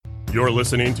You're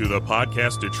listening to the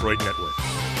Podcast Detroit Network.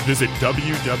 Visit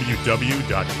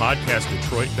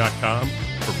www.podcastdetroit.com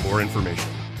for more information.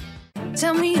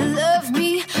 Tell me you love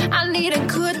me, I need a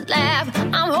good laugh.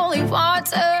 I'm holy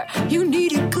water, you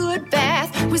need a good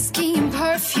bath. Whiskey and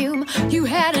perfume, you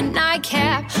had a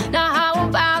nightcap. Now how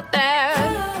about that?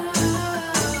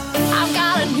 I've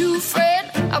got a new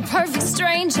friend, a perfect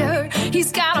stranger.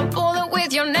 He's got a bullet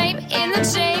with your name in the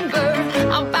chamber.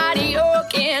 I'm body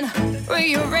organ,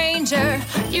 rearranger.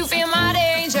 You feel my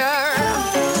danger.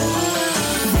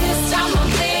 This time a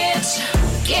bitch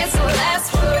gets the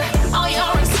last word. All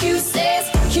your excuses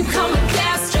keep coming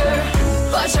faster,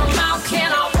 but your mouth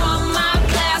cannot run my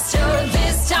blaster.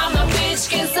 This time a bitch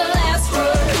gets the last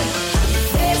word.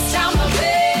 This time a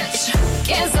bitch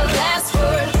gets the last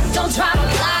word. Don't try to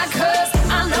lie, cause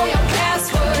I know your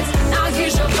passwords. Now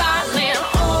here's your violent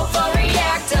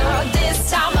overreactor. This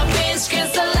time a bitch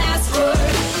gets the last word.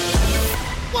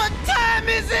 What time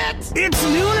is it? It's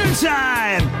Nooner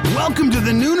time! Welcome to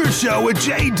the Nooner Show with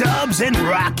J-Dubs and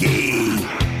Rocky.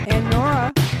 And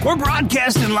Nora. We're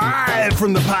broadcasting live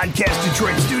from the Podcast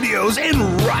Detroit studios in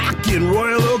rockin'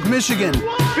 Royal Oak, Michigan.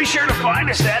 Be sure to find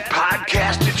us at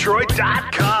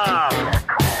podcastdetroit.com.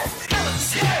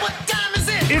 What time is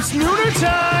it? It's Nooner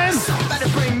time! Somebody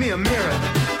bring me a mirror.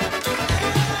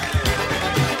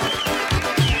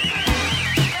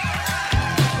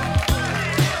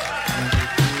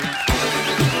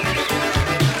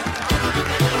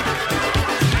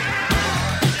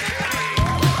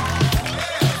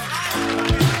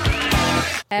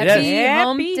 Happy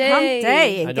hump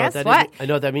day. And guess what? I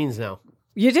know what that means now.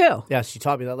 You do. Yeah, she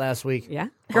taught me that last week. Yeah.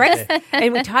 Greg,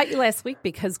 and we taught you last week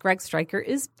because Greg Stryker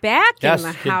is back in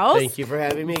the house. Thank you for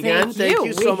having me again. Thank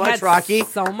you so we much, had Rocky.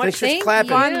 So much Thanks for clapping.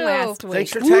 fun last week.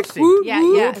 Thanks for texting.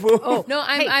 Yeah. Oh no,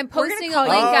 I'm posting a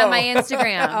link on my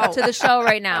Instagram to the show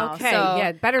right now. Okay, so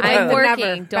yeah, better late I'm than working.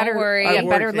 never. Don't worry. Yeah, I'm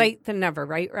better working. late than never,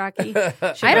 right, Rocky?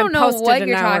 I don't know what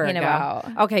you're talking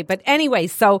about. Okay, but anyway,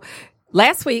 so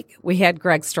last week we had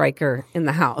Greg Stryker in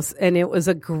the house, and it was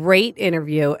a great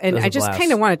interview. And was a I just blast.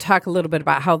 kind of want to talk a little bit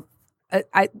about how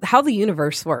the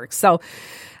universe works. So.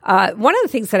 One of the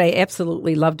things that I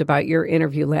absolutely loved about your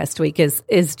interview last week is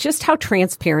just how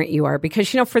transparent you are.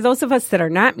 Because, you know, for those of us that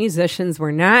are not musicians, we're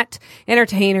not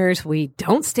entertainers, we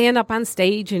don't stand up on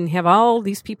stage and have all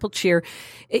these people cheer.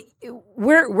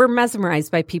 We're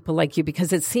mesmerized by people like you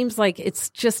because it seems like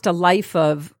it's just a life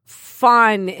of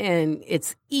fun and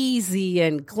it's easy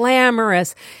and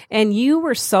glamorous. And you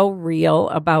were so real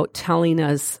about telling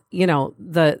us, you know,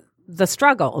 the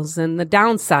struggles and the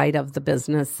downside of the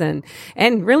business and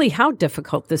really how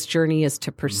difficult this journey is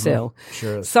to pursue.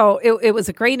 Sure is. So it was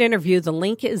a great interview. The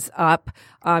link is up.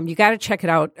 You got to check it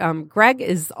out. Greg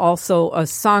is also a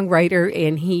songwriter,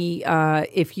 and he,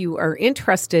 if you are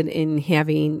interested in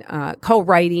having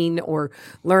co-writing or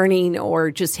learning or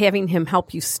just having him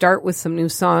help you start with some new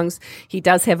songs, he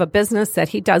does have a business that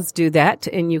he does do that,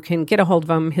 and you can get a hold of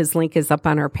him. His link is up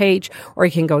on our page, or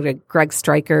you can go to Greg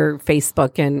Stryker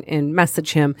Facebook and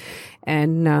message him.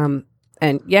 And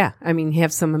yeah, I mean, you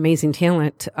have some amazing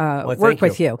talent work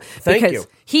with you. Thank because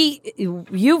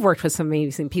you've worked with some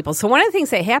amazing people. So one of the things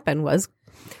that happened was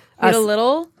We had a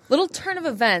little turn of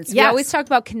events. We Yes. always talk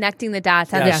about connecting the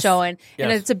dots on the Yes. show, and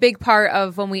it's a big part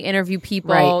of when we interview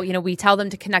people. Right. You know, we tell them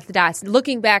to connect the dots.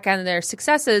 Looking back on their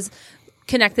successes,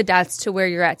 connect the dots to where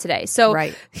you're at today. So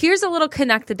Right. here's a little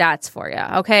connect the dots for you.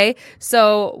 Okay,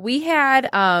 so we had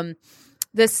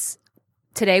this.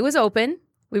 Today was open.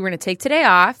 We were going to take today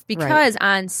off because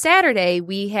on Saturday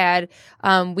we had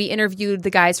we interviewed the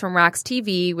guys from Rocks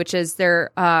TV, which is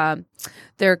their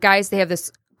guys. They have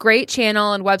this great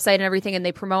channel and website and everything, and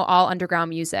they promote all underground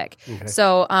music. Okay.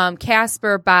 So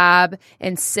Casper, Bob,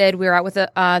 and Sid, we were out with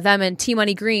them and T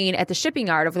Money Green at the Shipping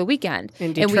Yard over the weekend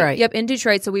in Detroit. In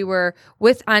Detroit. So we were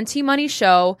on T Money's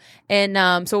show,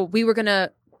 and so we were going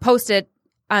to post it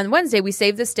on Wednesday. We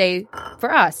saved this day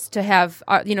for us to have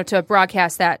to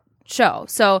broadcast that show.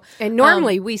 So and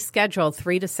normally we schedule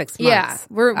 3 to 6 months. Yeah,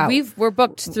 we're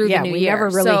booked through the new we year. never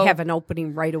really So- have an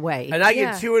opening right away. And I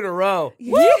get 2 in a row.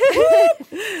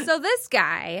 So this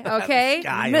guy, okay,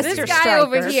 Mr. this guy Stryker.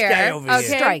 over here, This guy over here.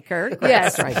 okay, Stryker.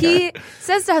 yes, Stryker. he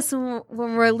says to us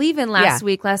when we're leaving last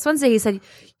Wednesday, he said,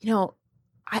 you know,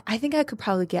 I think I could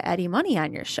probably get Eddie Money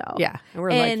on your show. Yeah. And we're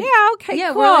And- like, yeah, okay,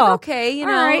 yeah, cool. we're like, okay, you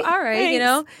know, all right, thanks. you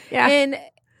know, Yeah.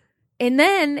 and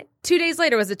then 2 days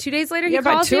later, was it 2 days later? He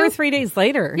about calls 2 you? or 3 days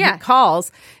later, Yeah. he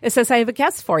calls. It says, I have a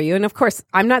guest for you. And of course,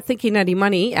 I'm not thinking Eddie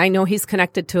Money. I know he's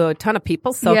connected to a ton of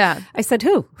people. So Yeah. I said,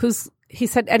 who? He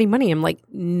said, Eddie Money. I'm like,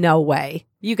 no way.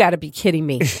 You got to be kidding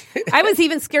me. I was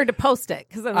even scared to post it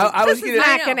because I was this is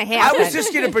not going to happen. I was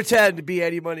just going to pretend to be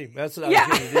Eddie Money. That's what I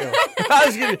was going to do. I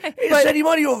was going to, hey, But- it's Eddie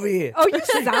Money over here. Oh, you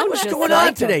sound What's just going like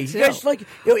on today? him, You guys too.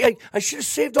 like, I should have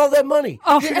saved all that money.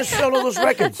 Oh. Should have sold all those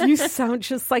records. You sound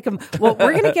just like him. Well,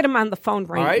 we're going to get him on the phone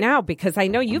right, All right. now because I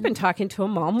know you've been talking to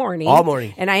him all morning. All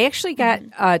morning. And I actually got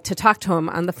to talk to him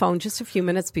on the phone just a few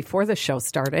minutes before the show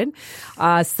started.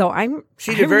 So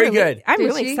She did very good. I'm Did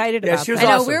really she? excited Yeah, about she was I know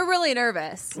awesome. we're really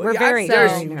nervous. We're Yeah, very,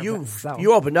 there's- very nervous, you so.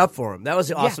 you opened up for him. That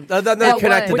was awesome. Then That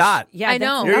connect the was- dot. Yeah, I that's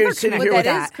know. You're never sitting connected here with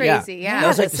That that. is crazy, yeah. That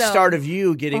was like the So- start of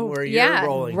you getting where Yeah, you're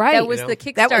rolling. right. That was you know?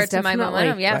 the That was kickstart to my definitely-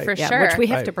 momentum. Yeah, Right. for Yeah, sure. which we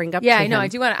have Right. to bring up Yeah, to I know. him I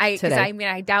do want to. Because today. I mean,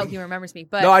 I doubt he remembers me.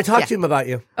 But No, I talked to him about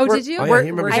you. oh, did you? Oh, yeah, he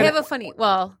remembers I you. have a funny.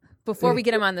 Well, before we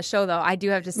get him on the show, though, I do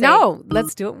have to say. No,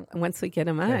 let's do it once we get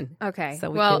him on. Okay. So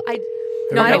we well, can-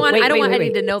 No, I Okay, don't want. wait, I don't wait, want wait,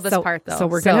 Eddie wait. to know this So- part though. So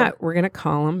we're gonna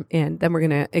call him, and then we're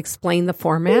gonna explain the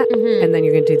format, and then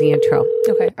you're gonna do the intro.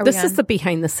 Okay. Are This we is on? the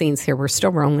behind the scenes here. We're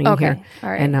still rolling Okay, here. all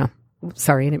right. And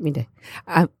sorry, I didn't mean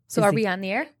to. So are we on the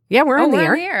air? Yeah, we're Oh, on the we're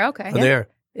air. on the air. Okay. There.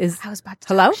 Is I was about to.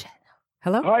 hello? talk shit.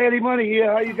 Hello, Hi, Eddie Money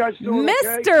here. How you guys doing? Okay?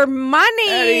 Mr. Money.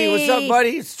 Eddie, what's up,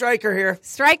 buddy? It's Stryker here.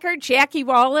 Stryker, Jackie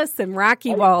Wallace, and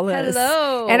Rocky Wallace.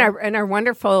 Hello. And our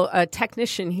wonderful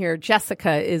technician here,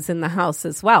 Jessica, is in the house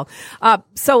as well.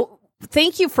 So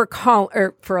thank you for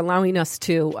for allowing us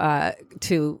to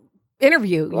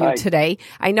interview you Right. today.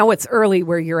 I know it's early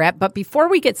where you're at, but before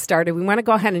we get started, we want to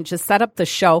go ahead and just set up the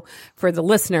show for the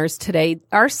listeners today.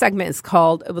 Our segment is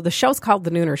the show's called The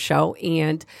Nooner Show,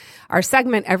 and our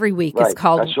segment every week is Right.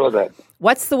 called I saw that.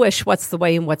 What's the Wish, What's the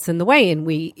Way, and What's in the Way? And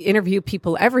we interview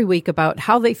people every week about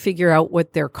how they figure out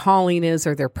what their calling is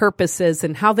or their purpose is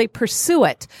and how they pursue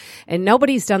it. And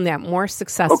nobody's done that more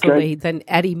successfully than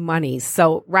Eddie Money.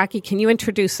 So, Rocky, can you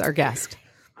introduce our guest?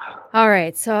 All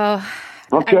right. So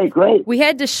Okay, great. we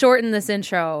had to shorten this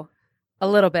intro a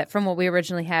little bit from what we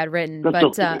originally had written,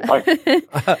 That's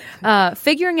but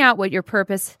figuring out what your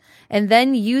purpose and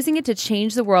then using it to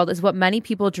change the world is what many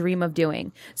people dream of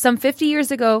doing. Some 50 years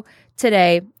ago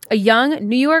today, a young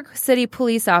New York City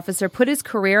police officer put his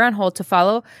career on hold to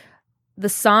follow the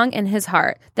song in his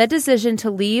heart. That decision to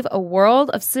leave a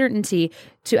world of certainty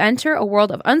to enter a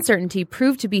world of uncertainty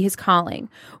proved to be his calling.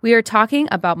 We are talking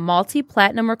about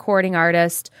multi-platinum recording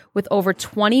artist with over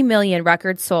 20 million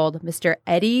records sold, Mr.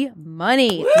 Eddie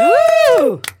Money.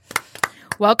 Woo!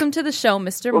 Welcome to the show,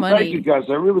 Mr. Well, Money. thank you, guys.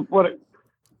 I really thought it.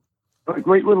 What a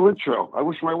great little intro. I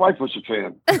wish my wife was a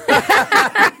fan.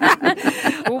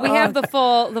 Well, we have the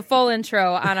full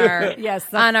intro on our Yes,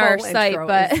 the on our full site, intro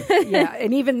but is- yeah,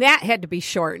 and even that had to be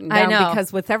shortened I down know.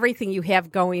 because with everything you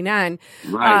have going on,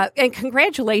 Right. and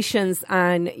congratulations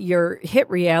on your hit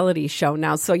reality show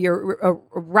now. So you're a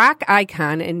rock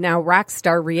icon and now rock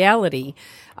star reality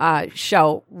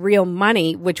show, Real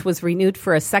Money, which was renewed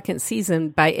for a second season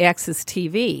by Access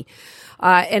TV.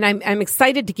 And I'm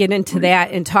excited to get into that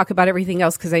and talk about everything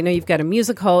else because I know you've got a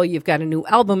musical, you've got a new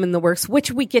album in the works,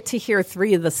 which we get to hear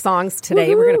 3 of the songs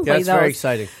today. We're going to play That's those. very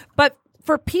exciting. But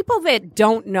for people that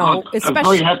don't know, I'm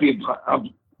especially very happy.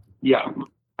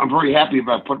 I'm very happy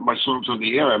about putting my songs on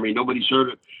the air. I mean, nobody's heard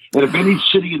it. And if any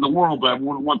city in the world I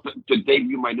would want to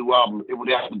debut my new album, it would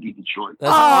have to be Detroit. That's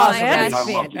Oh, awesome. that's I love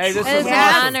fantastic. Detroit. Hey, this It is is an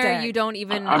awesome. honor you don't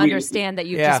even I mean, understand that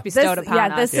you yeah. just bestowed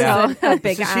upon us. this Yeah. is a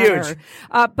big This is honor. huge.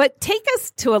 But take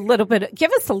us to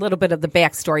give us a little bit of the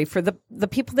backstory for the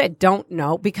people that don't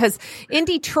know, because in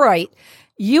Detroit,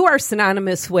 you are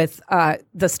synonymous with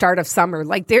the start of summer.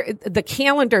 Like the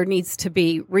calendar needs to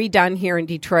be redone here in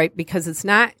Detroit because it's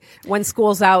not when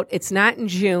school's out. It's not in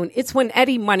June. It's when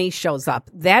Eddie Money shows up.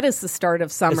 That is the start of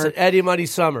It's summer. an Eddie Money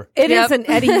summer. It Yep. is an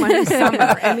Eddie Money summer.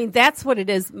 I mean, that's what it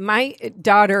is. My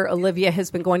daughter, Olivia,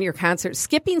 has been going to your concert,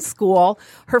 skipping school,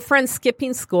 her friends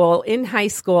skipping school in high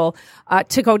school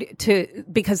to go to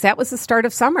because that was the start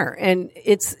of summer. And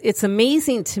it's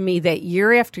amazing to me that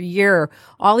year after year,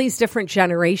 all these different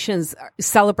generations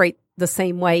celebrate the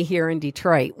same way here in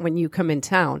Detroit when you come in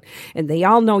town. And they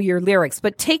all know your lyrics.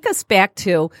 But take us back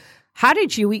to how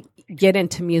did you get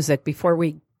into music before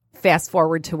we fast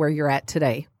forward to where you're at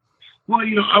today? Well,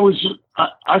 you know,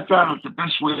 I found out the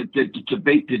best way to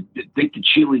bake the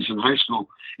chilies in high school,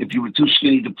 if you were too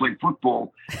skinny to play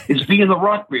football, is be in the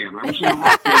rock band.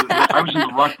 I was in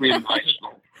the rock band in high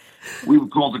school. We were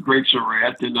called the Grapes of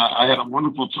Wrath, and I had a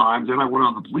wonderful time. Then I went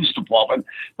on the police department,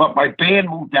 but my band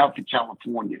moved out to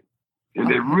California, and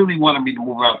they really wanted me to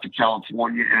move out to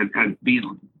California and be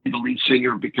the lead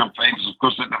singer and become famous. Of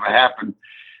course, that never happened.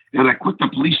 And I quit the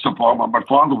police department. My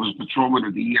father was patrolman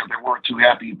of the year. They weren't too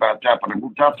happy about that, but I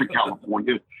moved out to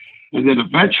California. And then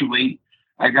eventually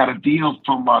I got a deal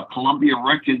from Columbia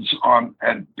Records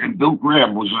and Bill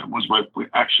Graham was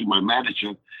my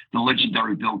manager, the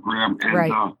legendary Bill Graham, and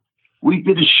Right. We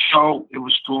did a show. It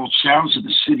was called Sounds of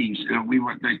the Cities, and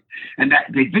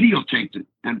they videotaped it.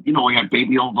 And we had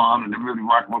Baby Hold On and Everybody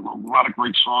Rock, a lot of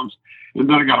great songs. And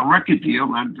then I got a record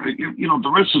deal, and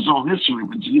the rest is all history.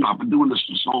 But I've been doing this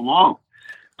for so long.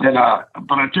 And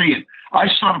but I tell you, I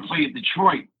started playing in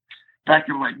Detroit back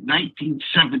in like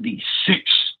 1976.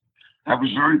 I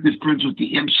was very good friends with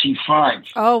the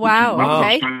MC5. Oh, wow.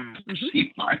 Okay.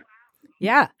 MC5.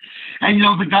 Yeah. And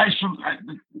the guys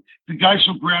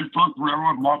from Grand Funk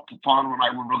Railroad, Mark Pafano and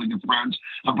I were really good friends.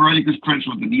 I'm really good friends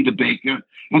with Anita Baker.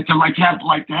 And to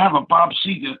have a Bob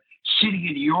Seger sitting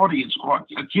in the audience, or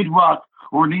a Kid Rock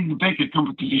or Anita Baker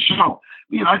coming to your show.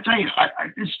 I tell you,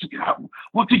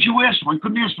 what could you ask for? I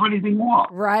couldn't ask for anything more.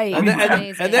 Right. And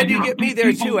then you get me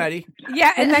there too, Eddie.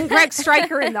 Yeah, and then Greg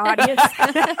Stryker in the audience.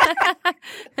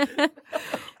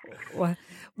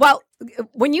 Well,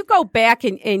 when you go back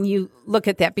and you look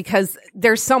at that, because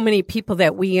there's so many people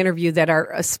that we interview that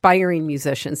are aspiring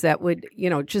musicians that would,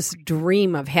 just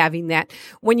dream of having that.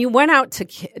 When you went out to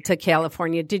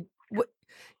California,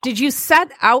 did you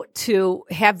set out to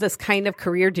have this kind of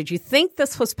career? Did you think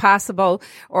this was possible,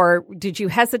 or did you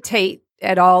hesitate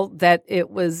at all that it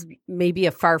was maybe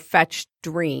a far-fetched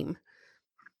dream?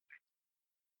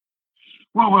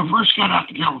 Well, when I first got out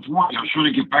to California, I was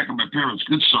trying to get back on my parents'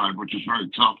 good side, which is very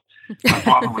tough. My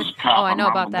father was a cop. Oh, I know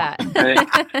about that.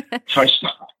 So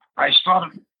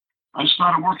I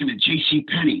started working at J.C.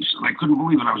 Penney's, and I couldn't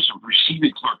believe it. I was a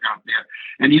receiving clerk out there.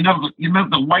 And you know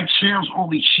the white sales, all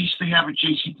these sheets they have at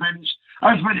J.C. Penney's?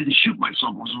 I was ready to shoot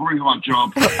myself. It was a very hard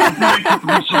job.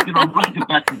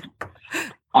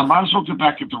 I might as well get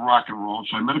back into rock and roll.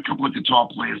 So I met a couple of guitar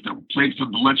players that played for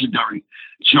the legendary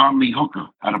John Lee Hooker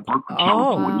out of Berkeley,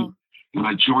 California. Wow. And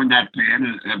I joined that band,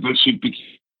 and eventually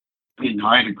became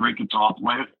hired a great guitar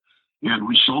player. And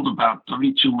we sold about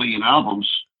 32 million albums.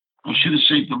 I should have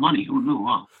saved the money. Who knew,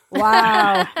 huh?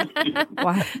 Wow.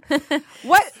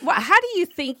 Wow. How do you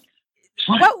think,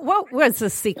 what was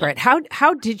the secret? How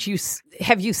did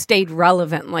have you stayed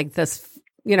relevant like this,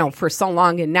 for so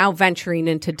long, and now venturing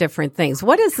into different things?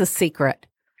 What is the secret?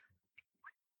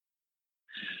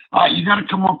 You got to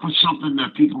come up with something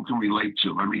that people can relate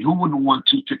to. I mean, who wouldn't want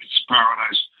 2 Tickets to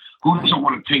Paradise? Who doesn't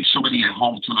want to take somebody at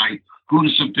home tonight? Who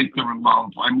doesn't think they're in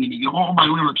love? I mean, all my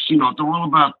lyrics, they're all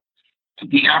about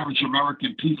the average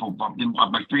American people,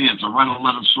 my fans. I write a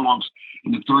lot of songs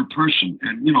in the third person.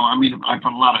 And, I've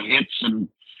had a lot of hits, and,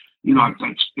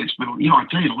 it's been, I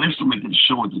tell you, the last time I did a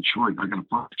show in Detroit, I got a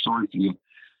perfect story for you.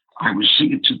 I was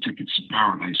singing 2 Tickets to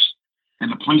Paradise,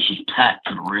 and the place was packed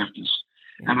to the rafters.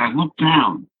 And I looked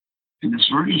down, and this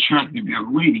very attractive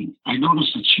young lady, I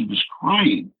noticed that she was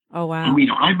crying. Oh, wow. I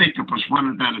mean, eye makeup was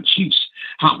running down her cheeks,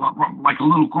 like a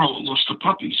little girl that lost a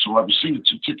puppy. So I was singing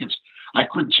 2 Tickets. I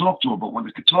couldn't talk to her, but when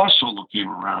the guitar solo came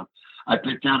around, I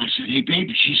bent down. I said, "Hey,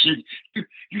 baby." She said,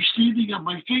 "You're standing on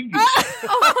my fingers."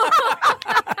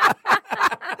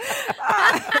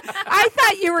 I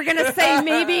thought you were going to say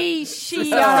maybe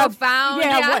she profound.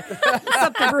 Yeah,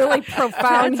 something really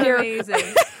profound That's here.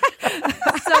 amazing.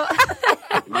 So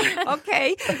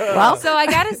Okay. Well, so I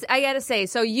gotta say,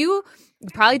 so you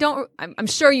probably don't. I'm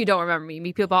sure you don't remember me. You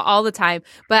meet people all the time,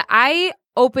 but I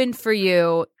opened for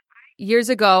you years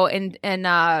ago, and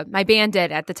my band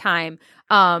did at the time.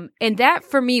 And that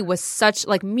for me was such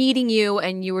like meeting you,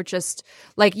 and you were just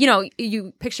like,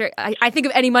 you picture. I think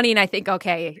of Eddie Money, and I think,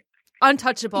 okay,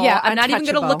 untouchable. Yeah, I'm not even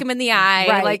going to look him in the eye.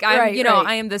 Right, like I'm, right.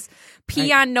 I am this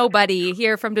peon nobody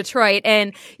here from Detroit.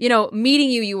 And, meeting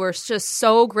you were just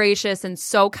so gracious and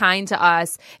so kind to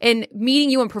us. And meeting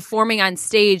you and performing on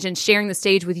stage and sharing the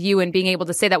stage with you and being able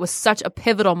to say that was such a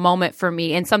pivotal moment for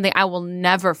me and something I will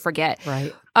never forget.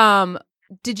 right.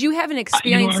 Did you have an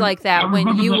experience like that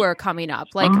when you were coming up?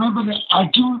 I Like, remember that.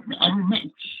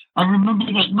 I remember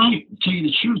that night, to tell you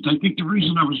the truth. I think the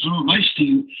reason I was so nice to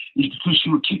you is because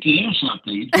you were kicking ass out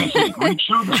there. You guys had a great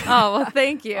show that night. oh, well,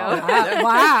 thank you.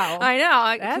 Wow. I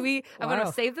know. That's- I'm going wow.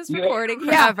 to save this Yeah. recording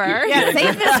Yeah. forever. Yeah,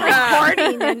 save this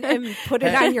recording and put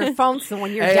it on your phone so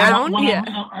when you're Hey, down. Well, Yeah.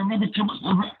 I remember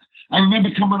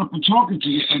coming up and talking to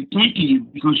you and thanking you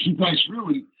because you guys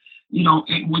really,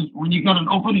 when you got an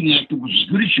opening act that was as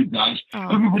good as you guys,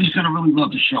 everybody's going to really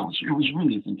love the show. It was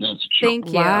really a fantastic show. Thank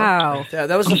you. Wow. Yeah,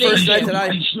 that was the first night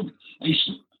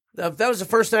that was the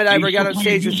first night I ever got on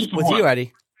stage with you,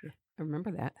 Eddie. I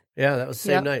remember that. Yeah, that was the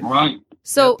same night. Right.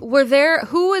 So was there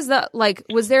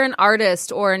an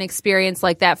artist or an experience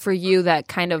like that for you that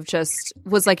kind of just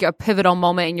was like a pivotal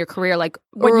moment in your career, like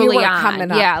When you early were on?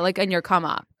 coming up. Yeah, like in your come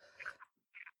up.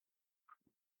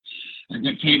 I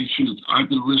got to tell you the truth. I've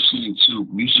been listening to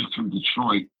music from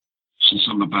Detroit since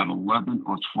I'm about 11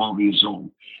 or 12 years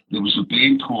old. There was a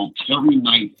band called Terry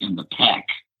Knight and the Pack.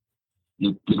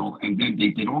 And then they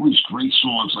did all these great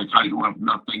songs like How You Have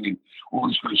Nothing and all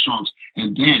these great songs.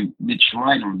 And then Mitch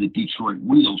Ryder and the Detroit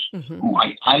Wheels, who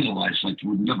I idolized like you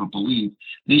would never believe,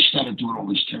 they started doing all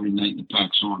these Terry Knight and the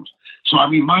Pack songs. So, to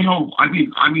me,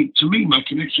 my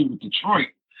connection with Detroit,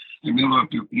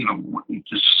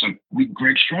 just like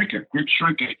Greg Stryker. Greg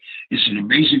Stryker is an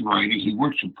amazing writer. He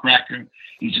works with Cracker.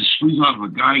 He's a sweetheart of a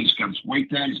guy. He's got his white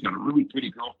dad. He's got a really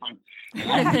pretty girlfriend.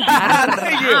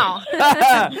 Wow.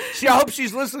 I hope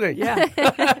she's listening. Yeah.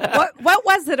 What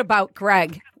was it about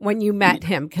Greg when you met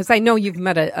him? Because I know you've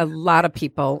met a lot of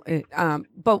people,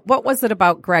 but what was it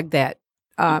about Greg that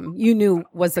you knew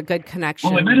was a good connection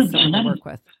to work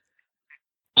with?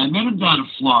 I met him down in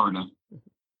Florida.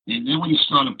 And then when he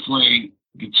started playing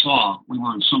guitar, we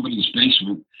were in somebody's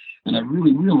basement, and I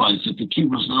really realized that the kid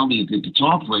was not only a good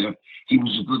guitar player, he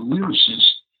was a good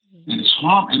lyricist, and his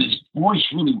voice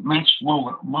really matched well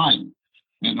with mine.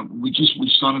 And we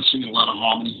started singing a lot of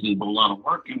harmonies, we did a lot of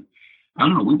work, and I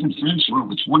don't know, we've been friends for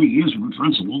over 20 years. We've been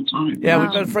friends a long time. Yeah,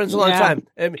 we've been friends a long time.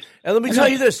 And let me tell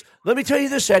you this.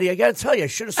 Eddie. I got to tell you, I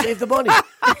should have saved the money.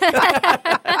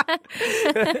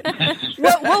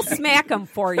 We'll smack them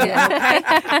for you, okay?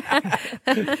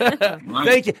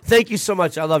 Thank you so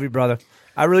much. I love you, brother.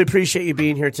 I really appreciate you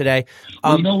being here today.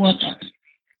 You know what?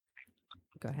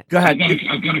 Go ahead.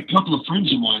 I've got a couple of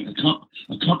friends of mine, a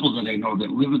couple that I know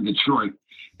that live in Detroit,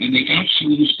 and they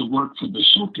actually used to work for the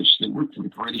circus. They worked for the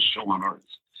greatest show on earth.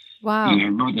 Wow. And I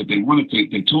know that they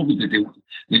told me that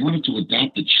they wanted to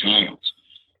adopt a child.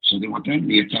 So they went down to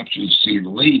the adoption scene, and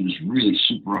the lady was really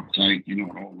super uptight, an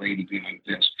old lady behind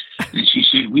the desk. And she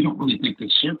said, we don't really think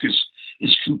that circus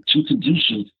is too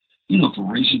conducive,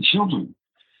 for raising children.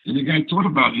 And the guy thought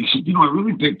about it. He said, I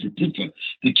really beg to differ.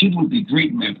 The kid would be great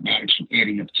in mathematics for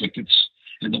adding up tickets.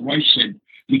 And the wife said,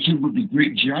 the kid would be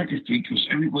great in geography because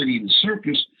everybody in the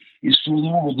circus is from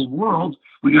all over the world.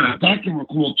 We got a doctor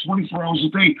call 24 hours a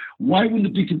day. Why wouldn't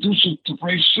it be conducive to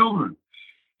raise children?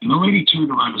 And the lady turned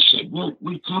around and said, well,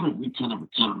 we kind of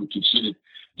considered,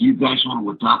 do you guys want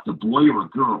to adopt a boy or a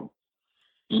girl?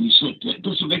 And he said, that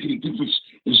doesn't make any difference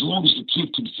as long as the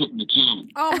kid can fit in the cannon.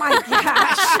 Oh, my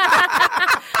gosh.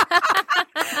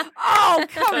 Oh,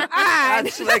 come on.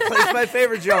 That's my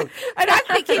favorite joke. And I'm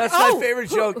thinking, that's my favorite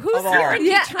joke who's of all. there in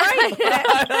Detroit?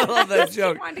 I love that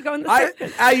joke. To go in the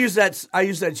circus. I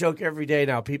use that joke every day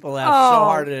now. People laugh so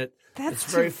hard at it. That's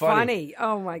it's very funny.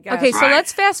 Oh, my gosh. Okay, so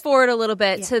let's fast forward a little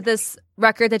bit to this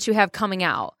record that you have coming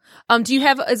out. Do you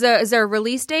have, is there a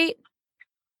release date?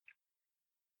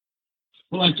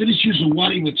 Well, I finished using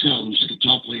Waddy Mattel, who's a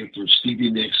guitar player for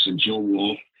Stevie Nicks and Joe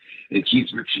Wolf, and Keith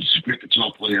Richards, a great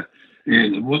guitar player.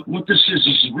 And what this is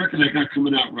the record I got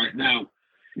coming out right now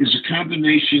is a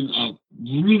combination of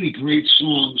really great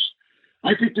songs.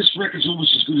 I think this record's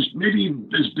almost as good as, maybe even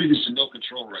as big as the No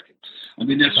Control record. I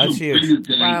mean, that's so huge. big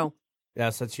today. Wow.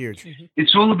 Yes, that's huge. Mm-hmm.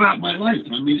 It's all about my life.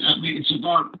 I mean, it's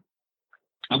about,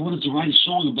 I wanted to write a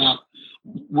song about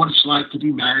what it's like to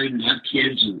be married and have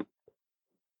kids and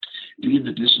be in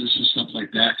the business and stuff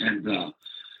like that. And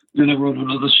then I wrote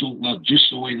another song about Just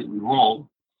the Way That We Roll.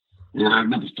 And I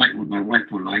remember fighting with my wife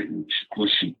one night, and of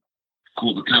course she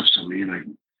called the cops on me,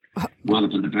 and I wound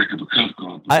up in the back of a cop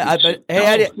car. But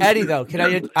hey, Eddie, though,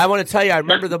 I want to tell you, I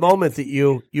remember the moment that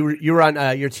you were on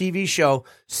your TV show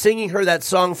singing her that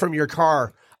song from your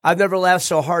car. I've never laughed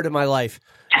so hard in my life.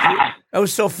 That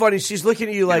was so funny. She's looking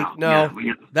at you like,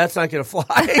 that's not going to fly.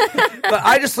 But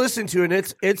I just listened to it,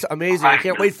 and it's amazing. I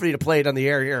can't wait for you to play it on the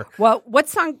air here. Well, what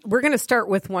song? We're going to start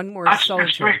with One More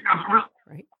Soldier. Right?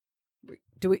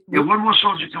 One More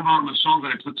Soldier come on, the song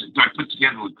that I put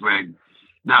together with Greg.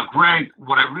 Now, Greg,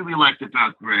 what I really liked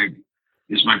about Greg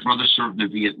is my brother served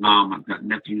in Vietnam. I've got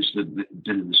nephews that have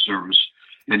been in the service.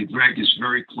 And Greg is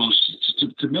very close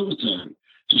to military.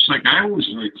 Just like I was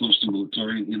very close to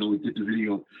military, we did the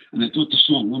video. And I thought the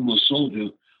song One More Soldier,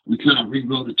 we kind of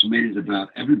rewrote it to make it about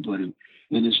everybody.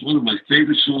 And it's one of my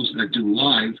favorite songs that I do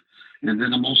live. And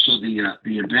then I'm also the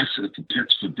ambassador for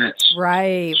Pets for Vets.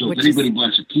 Right. So if anybody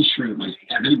buys a T-shirt of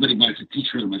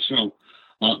my show,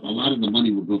 a lot of the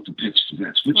money will go to Pets for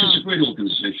Vets, which is a great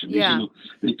organization. Yeah.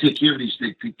 They take care of these.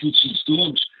 They teach these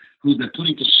dogs who they're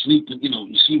putting to sleep, and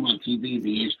you see them on TV.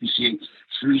 The ASPCA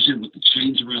freezing with the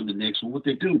chains around the necks. Well, what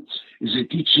they do is they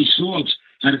teach these dogs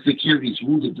how to take care of these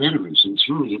wounded veterans, and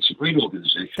it's a great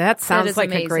organization. That sounds like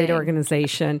amazing. A great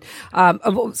organization.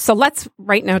 So let's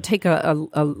right now take a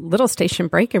little station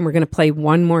break, and we're going to play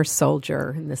One More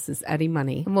Soldier. And this is Eddie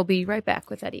Money. And we'll be right back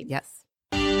with Eddie. Yes.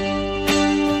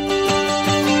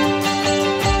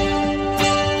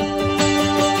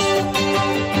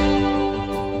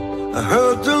 I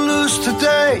heard the news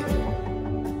today.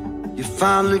 You're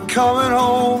finally coming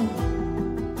home.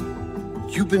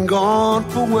 You've been gone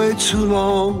for way too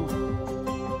long.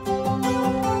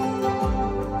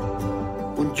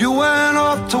 When you went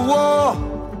off to war,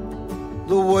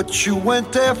 know what you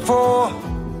went there for.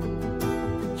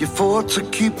 You fought to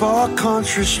keep our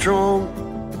country strong.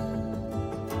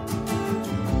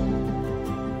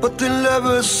 But they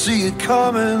never see it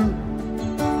coming.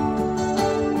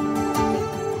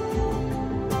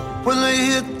 When they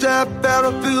hit that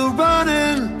battlefield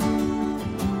running,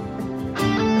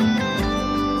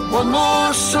 one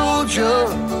more soldier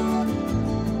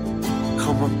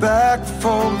coming back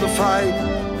from the fight.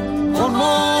 One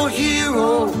more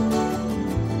hero,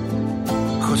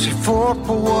 'cause he fought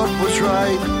for what was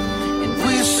right. And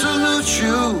we salute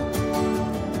you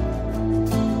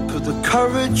for the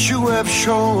courage you have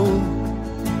shown.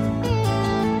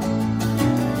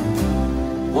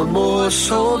 One more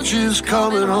soldier's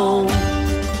coming home.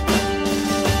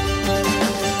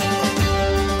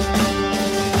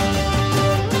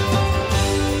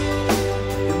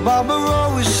 Your mama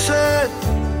always said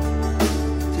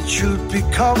that you'd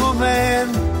become a man,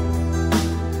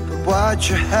 but why'd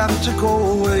you have to go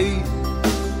away?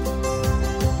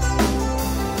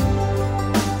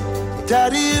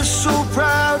 Daddy is so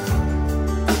proud,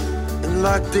 and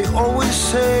like they always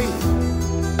say,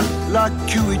 like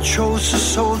you, he chose the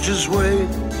soldier's way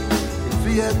in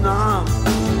Vietnam.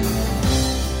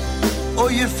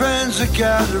 All your friends are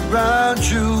gathered around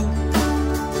you,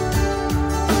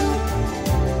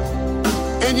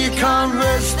 and your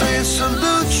comrades, they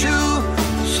salute you,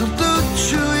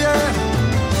 yeah.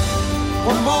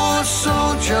 One more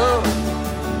soldier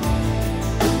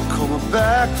coming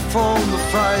back from the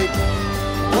fight.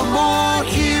 One more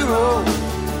hero,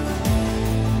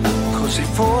 he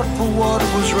fought for what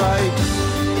was right.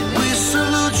 We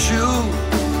salute you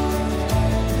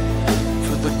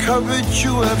for the courage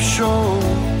you have shown.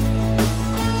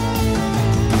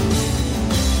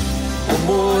 One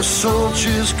more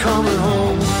soldier's coming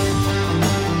home.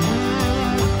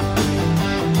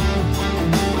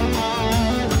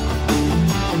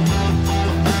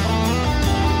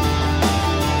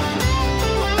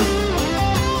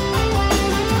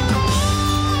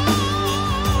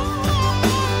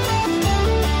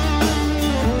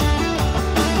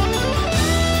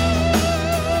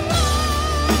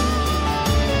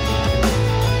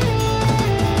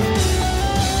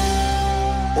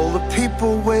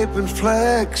 People waving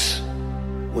flags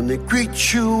when they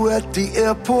greet you at the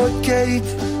airport gate.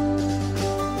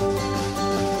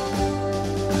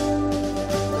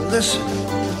 Now listen,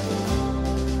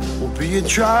 won't be a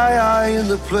dry eye in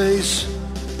the place,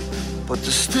 but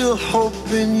there's still hope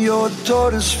in your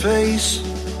daughter's face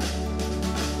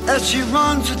as she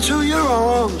runs into your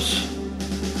arms.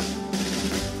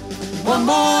 One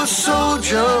more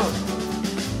soldier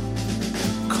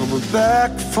coming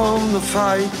back from the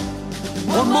fight.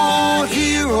 One more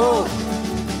hero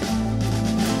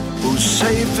who's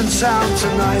safe and sound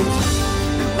tonight.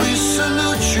 We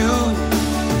salute you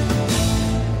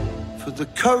for the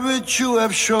courage you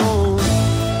have shown.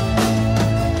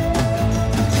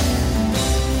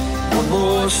 One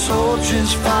more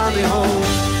soldier's finally home.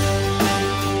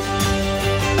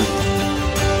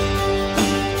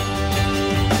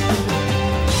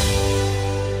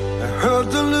 I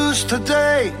heard the news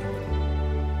today.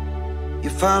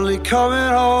 You're finally coming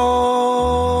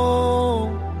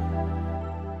home.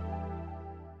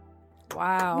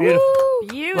 Wow. Beautiful.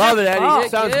 Beautiful. Love it, Eddie.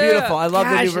 It sounds beautiful. I love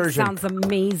the new Gosh, version. It sounds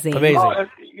amazing. Amazing. Oh,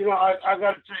 you know, I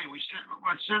got to tell you,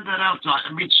 I send that out.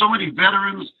 I meet so many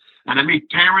veterans, and I meet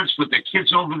parents with their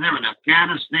kids over there in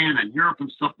Afghanistan and Europe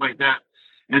and stuff like that.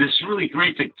 And it's really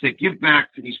great to give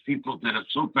back to these people that have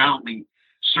so valiantly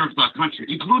served our country,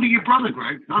 including your brother,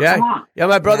 Greg. Oh, Yeah, come on. yeah.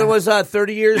 My brother was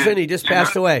 30 years in. He just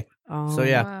passed away. Oh, So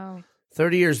yeah, Wow.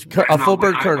 30 years, a full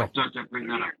bird colonel. I bring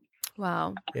that up.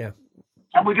 Wow. Yeah.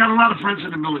 And we got a lot of friends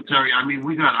in the military. The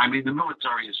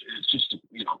military is just,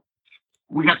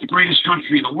 we got the greatest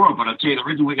country in the world. But I'll tell you, the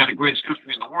reason we got the greatest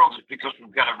country in the world is because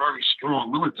we've got a very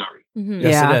strong military. Mhm.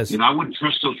 Yes, Yeah. it is. I wouldn't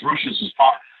trust those Russians as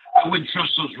far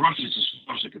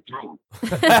as I could throw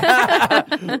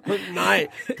them. Night.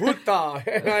 Puta.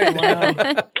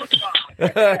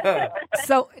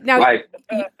 So now Right.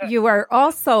 you are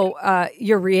also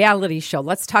your reality show.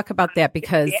 Let's talk about that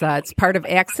because it's part of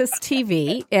Access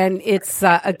TV, and it's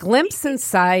a glimpse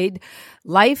inside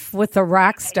life with a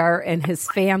rock star and his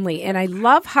family. And I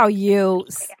love how you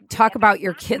talk about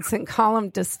your kids and call them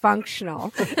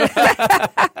dysfunctional.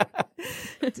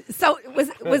 So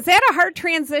was that a hard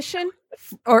transition,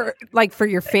 or like for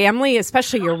your family,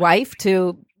 especially your wife,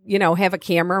 to have a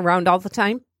camera around all the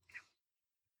time?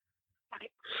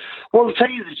 Well, to tell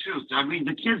you the truth, I mean,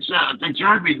 the kids, they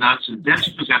drive me nuts. And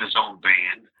Desmond's got his own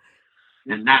band.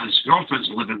 And now his girlfriend's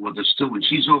living with us, too. And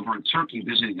she's over in Turkey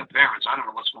visiting her parents. I don't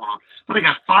know what's going on. But I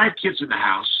got 5 kids in the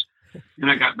house. And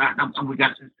we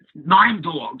got 9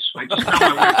 dogs. I just now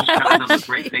my wife just got another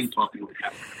Great Dane puppy,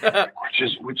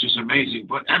 which is amazing.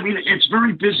 But, I mean, it's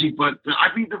very busy. But,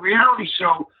 I mean, the reality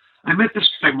show, I met this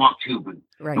guy, Mark Cuban.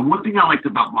 Right. And one thing I liked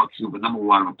about Mark Cuban, number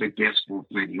one, I'm a big basketball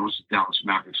fan. He owns the Dallas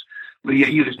Mavericks. But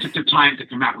he just took the time to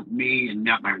come out with me and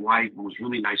met my wife. It was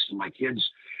really nice to my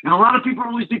kids. And a lot of people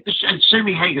really think and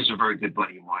Sammy Hagar's a very good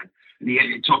buddy of mine. And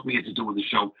he talked me into doing the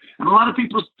show. And a lot of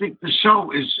people think the show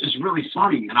is really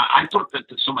funny. And I thought that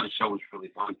some of the show was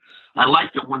really funny. I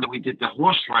liked it when we did the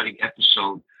horse riding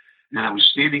episode. And I was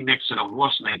standing next to the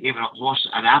horse, and I gave the horse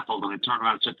an apple. And I turned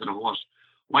around and said to the horse,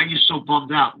 "Why are you so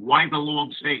bummed out? Why the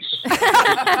long face?" I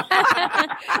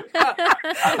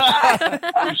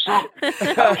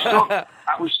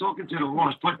was talking to the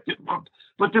horse,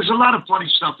 but there's a lot of funny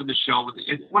stuff in the show.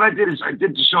 What I did is I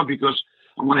did the show because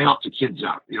I want to help the kids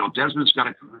out. You know, Desmond's got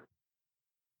a career.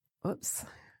 Whoops.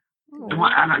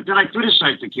 And then I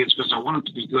criticized the kids because I wanted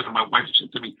to be good. And my wife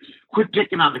said to me, "Quit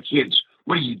picking on the kids.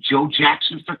 What are you, Joe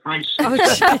Jackson, for Christ's sake?"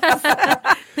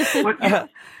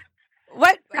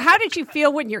 How did you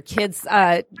feel when your kids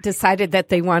decided that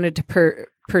they wanted to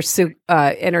pursue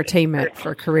entertainment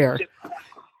for a career?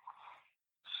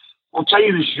 I'll tell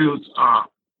you the truth.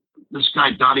 This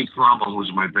guy, Donnie Cromer, who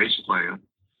was my bass player,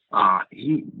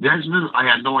 Desmond, I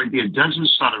had no idea. Desmond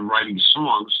started writing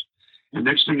songs, and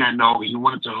next thing I know, he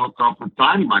wanted to hook up with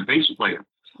Donnie, my bass player.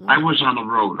 I was on the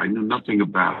road. I knew nothing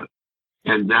about it.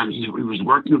 And then he was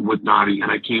working with Donnie, and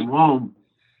I came home,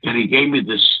 and he gave me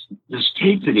this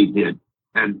tape that he did.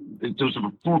 And there was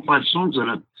about 4 or 5 songs in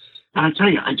it. And I tell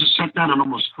you, I just sat down and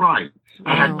almost cried.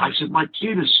 Wow. I said, my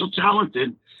kid is so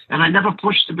talented. And I never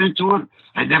pushed him into it.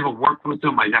 I never worked with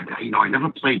him. I never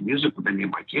played music with any of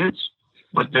my kids.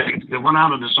 But they went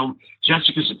out on his own.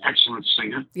 Jessica's an excellent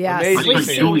singer. Yes, Amazing we've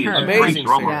singer. seen her. Amazing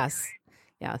singer. Yes.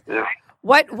 Yeah. Yeah.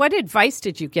 What advice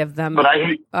did you give them But I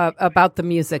hate about the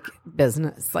music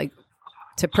business, like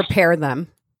to prepare them?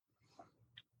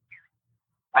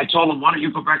 I told him, why don't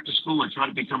you go back to school and try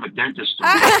to become a dentist?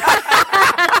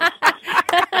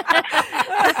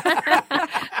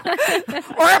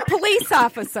 Or a police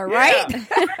officer, right?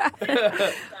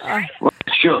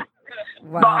 Sure.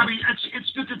 Wow. No, I mean,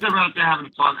 it's good that they're out there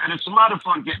having fun. And it's a lot of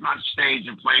fun getting on stage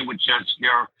and playing with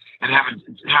Jessica and having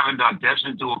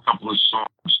Desmond do a couple of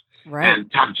songs. Right. And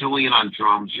have Julian on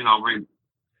drums, you know. And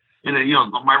then, you know,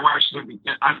 my wife said,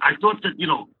 I thought that, you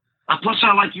know, plus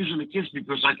I like using the kids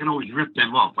because I can always rip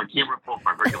them off. I can't rip off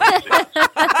my regular kids.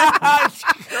 That's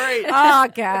great. Oh,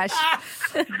 gosh.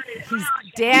 He's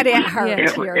dead at heart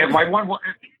here. And my one,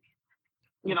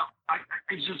 you know, I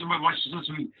said to my wife, she said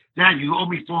to me, "Dad, you owe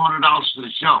me $400 for the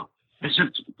show." I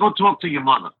said, "Go talk to your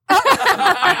mother."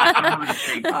 I'm gonna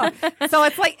say that. So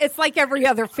it's like every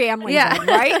other family, Yeah. then,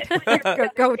 right?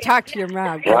 go talk to your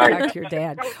mom. Go Right. talk to your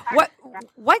dad. What?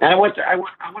 And I went to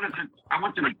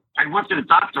the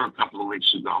doctor a couple of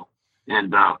weeks ago,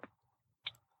 and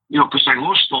you know, because I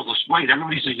lost all this weight.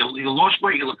 Everybody said, "You lost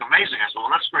weight. You look amazing." I said, "Well,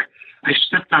 that's great." I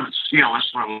stepped on the scale. I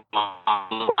started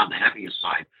on the heavier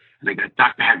side, and the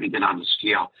doctor had me get on the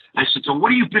scale. I said, "So what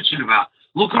are you bitching about?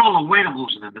 Look at all the weight I'm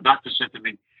losing." And the doctor said to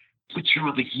me, "Put your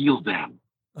other heel down."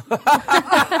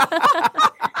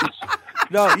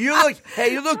 No, you look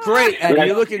great, Eddie.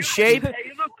 You look in shape.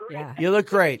 Yeah. You look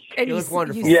great. And you look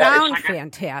wonderful. You Yeah, sound it's like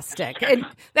fantastic. And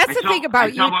that's the thing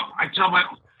about you.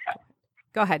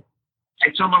 Go ahead. I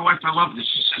tell my wife I love her.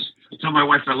 She says, "I tell my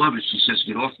wife I love her." She says,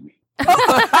 "Get off me."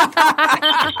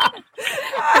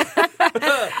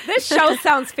 This show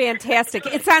sounds fantastic.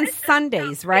 It's on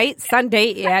Sundays, right?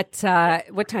 Sunday at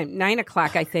what time?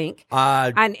 9:00, I think,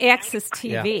 on Access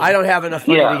TV. Yeah. I don't have enough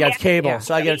money Yeah. to get cable, Yeah.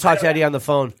 so I got to talk to Eddie on the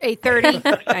phone. 8:30,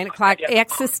 9:00,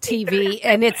 Access TV,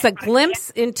 and it's a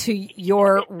glimpse into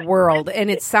your world,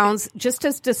 and it sounds just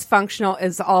as dysfunctional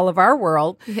as all of our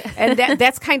world, and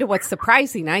that's kind of what's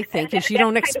surprising, I think, is you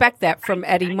don't expect that from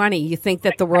Eddie Money. You think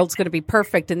that the world's going to be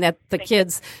perfect and that the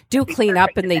kids do clean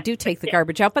up and they do take the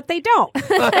garbage out, but they don't. They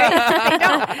don't.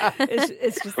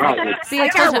 It's just Right. like, See, I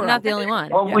told you I'm not the only one.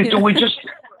 Well, we did a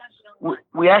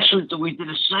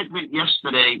segment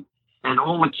yesterday, and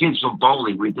all the kids were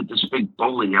bowling. We did this big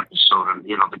bowling episode, and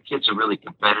you know the kids are really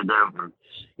competitive. And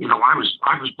you know, I was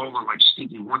bowling like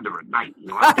Stevie Wonder at night. You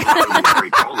know, I was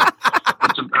great bowling.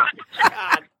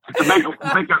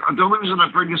 The only reason I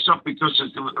bring this up because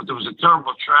there was a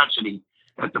terrible tragedy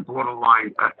at the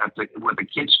borderline where the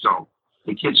kids go.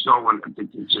 The kids go and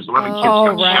there's 11 kids got shot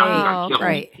and got killed.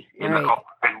 right. You know,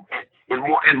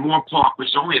 in Moore Park, which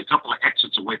is only a couple of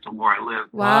exits away from where I live.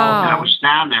 Wow. And I was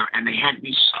down there, and they had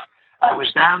me. I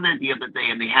was down there the other day,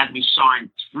 and they had me sign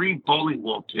 3 bowling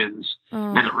ball pins,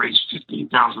 and it raised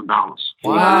 $15,000.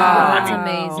 Wow, that's Just to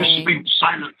amazing. be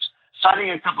signing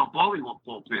a couple of bowling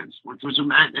ball pins, which was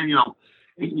amazing. And, you know,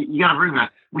 you got to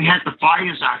remember, we had the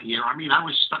fires out here. I mean, I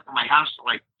was stuck in my house for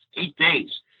like 8 days.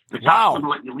 The cops wouldn't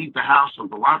let you leave the house or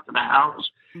go out to the house.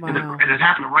 Wow. And it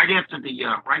happened right after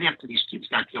these kids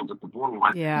got killed at the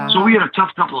borderline. Yeah. So we had a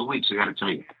tough couple of weeks, I got to tell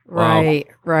you. Right.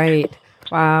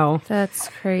 Wow. That's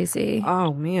crazy.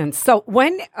 Oh man. So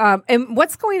when and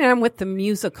what's going on with the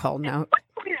musical now?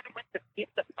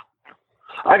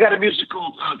 I got a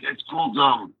musical. It's called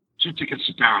 2 Tickets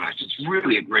to Paradise. It's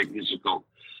really a great musical.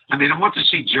 I mean, I want to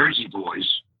see Jersey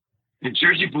Boys, and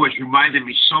Jersey Boys reminded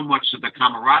me so much of the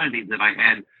camaraderie that I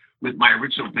had with my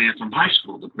original band from high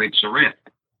school, the Great Surreal.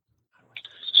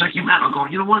 So I came out and I'm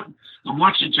going, you know what? I'm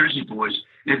watching Jersey Boys,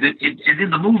 and in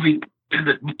the movie, in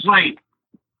the play,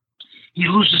 he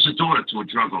loses a daughter to a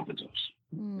drug overdose.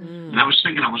 And I was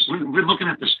thinking, we're looking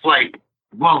at this play.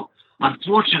 Well,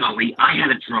 unfortunately, I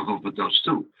had a drug overdose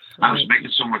too. I was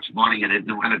making so much money, and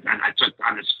I took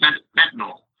on this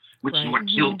fentanyl, which is what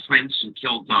killed Prince and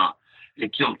killed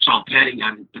Tom Petty.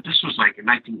 But this was like in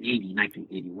 1980,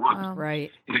 1981. Wow.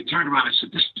 Right. And I turned around and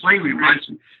said, this play reminds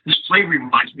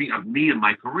me of me and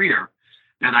my career.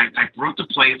 And I wrote the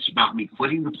play. It's about me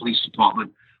quitting the police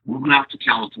department, moving out to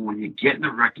California, getting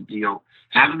a record deal,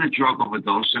 having a drug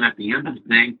overdose, and at the end of the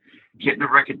thing, getting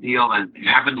a record deal and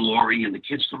having Laurie and the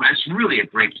kids come out. It's really a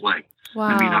great play. Wow.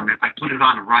 I mean, I put it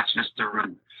on in Rochester,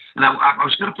 and I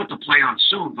was going to put the play on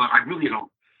soon, but I really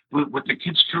don't. With the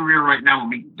kids' career right now, and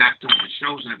me back doing the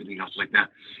shows and everything else like that,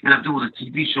 and I'm doing a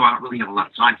TV show, I don't really have a lot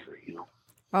of time for it, you know.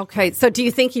 Okay. So do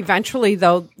you think eventually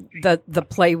though the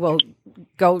play will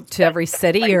go to every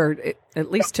city or at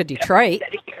least to Detroit?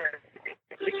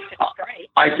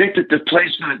 I think that the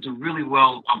play's going to do really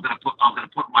well. I'm going to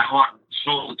put my heart and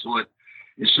soul into it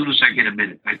as soon as I get a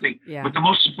minute. I think. Yeah. But the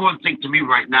most important thing to me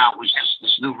right now was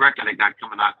this new record I got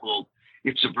coming out called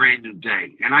 "It's a Brand New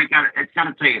Day," and I got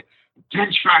to tell you,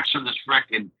 10 tracks on this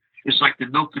record is like the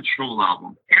No Control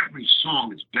album. Every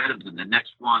song is better than the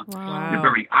next one. Wow. They're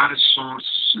very honest songs,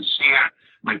 sincere.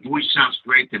 My voice sounds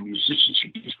great. The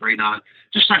musicianship is great on it.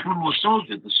 Just like One More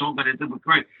Soldier, the song that I did with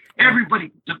Greg.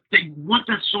 Everybody, they want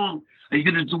that song. Are you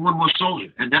going to do One More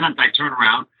Soldier? And then I turn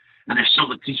around and I sell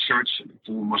the T-shirts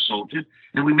for One More Soldier,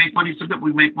 and we make money for them.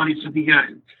 We make money for the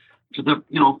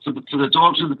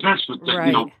dogs and the pets with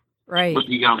the with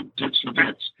the pets for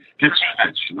pets.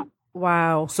 You know.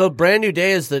 Wow. So Brand New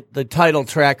Day is the title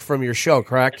track from your show,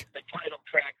 correct?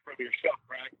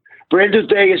 Brand New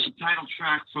Day is the title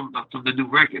track from the new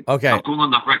record. Okay. I'll go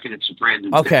on the record. It's a Brand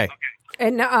New Okay. Day.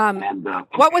 And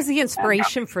what was the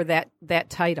inspiration for that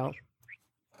title?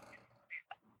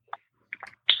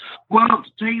 Well,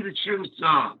 to tell you the truth,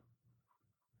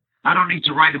 I don't need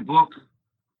to write a book.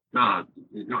 I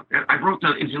wrote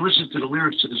if you listen to the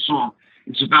lyrics of the song,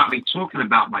 it's about me talking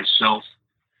about myself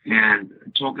and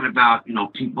talking about,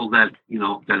 people that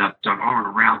aren't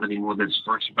around anymore. That's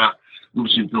first about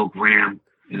losing Bill Graham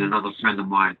and another friend of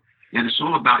mine. And it's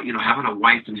all about, having a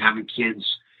wife and having kids.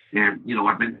 And,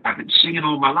 I've been singing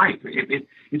all my life.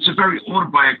 It's a very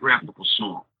autobiographical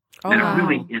song. Oh, And wow. it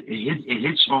really, it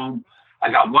hits home. I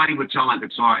got Waddy Wachtel on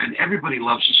guitar, and everybody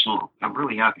loves the song. I'm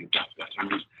really happy about that. I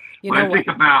mean, You when know I think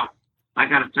about, I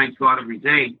got to thank God every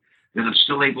day that I'm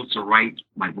still able to write.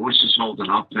 My voice is holding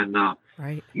up, and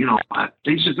Right.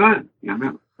 things are good. You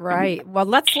know, Right. Well,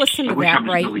 let's listen to I wish I that was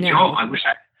right Billy now. Joel.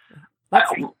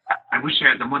 Let's- I wish I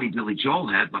had the money Billy Joel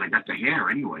had, but I got the hair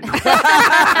anyway.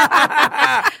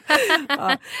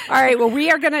 All right. Well,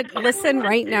 we are going to listen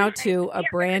right now to A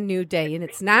Brand New Day, and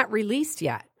it's not released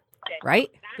yet, right?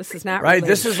 This is not Right. released.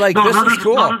 This is like No, this none is of the-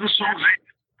 cool. None of the songs.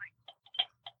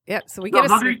 Yep. So we No, get a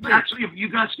none sneak of, peek. actually, you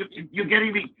guys, you're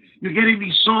getting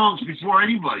me songs before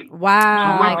anybody.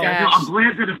 Wow. Oh, my gosh. I'm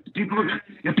glad that if people are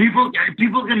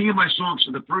going to hear my songs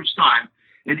for the first time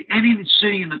in any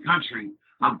city in the country,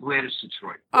 I'm glad it's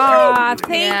Detroit. Oh,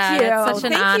 thank Yeah, you. that's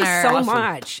such an thank you honor. so Awesome.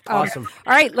 much. Awesome.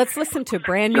 All right. Let's listen to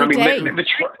Brand New I mean, Day.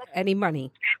 Detroit. Any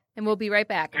money. And we'll be right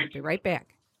back. Be right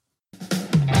back.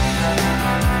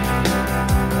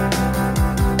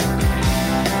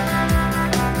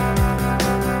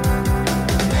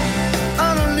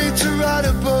 I don't need to write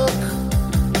a book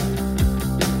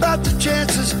about the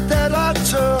chances that I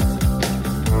took,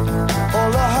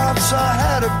 all the hearts I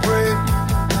had to break.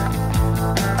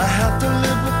 I have to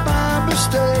live with my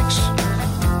mistakes,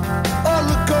 all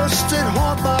the ghosts that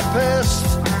haunt my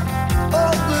past,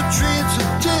 all the dreams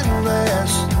that didn't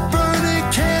last, burning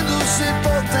candles in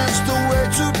both ends to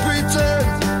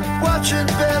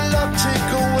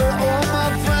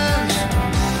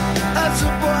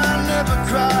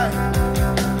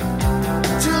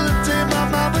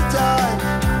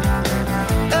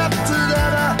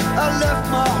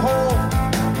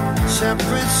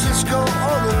Francisco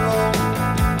all alone.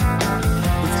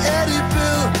 With Eddie,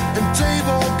 Bill, and Dave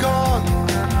all gone.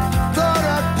 Thought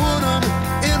I'd put them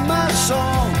in my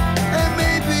song. And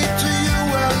maybe to you,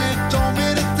 well, it don't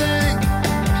mean a thing.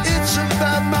 It's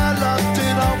about my life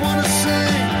that I wanna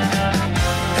sing.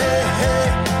 Hey, hey,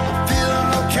 I'm feeling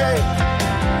okay.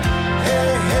 Hey,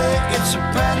 hey, it's a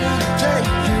brand new day,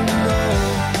 you know.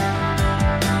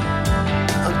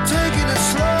 I'm taking it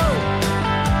slow.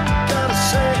 Gotta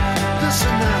say,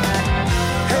 listen now.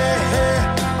 Hey, hey,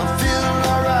 I'm feeling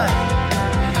alright.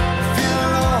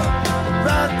 Feeling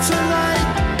alright tonight.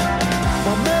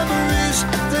 My memories,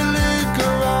 they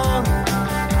linger on.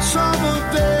 Some are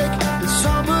vague and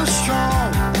some are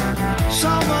strong.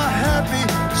 Some are happy,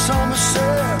 some are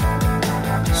sad.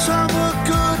 Some are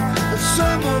good and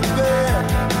some are bad.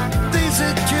 Things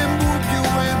that can move you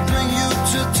and bring you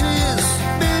to tears.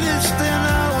 Minutes, then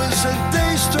hours, and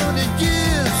days turn to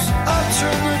years. I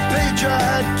turned the page, I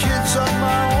had kids of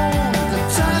my own. The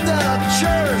time that I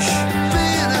cherish,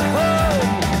 being at home.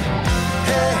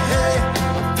 Hey, hey,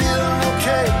 I'm feeling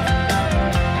okay.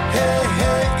 Hey,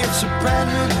 hey, it's a brand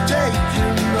new day, you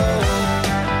know.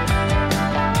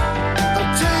 I'm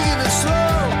taking it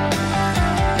slow.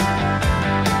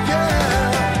 Yeah.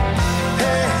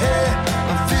 Hey, hey,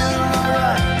 I'm feeling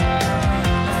alright.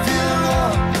 Feeling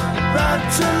alright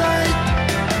tonight.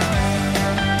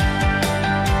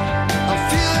 I'm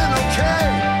feeling okay.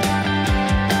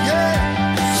 Yeah,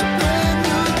 it's a brand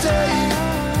new day.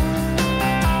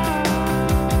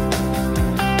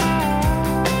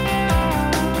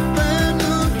 Brand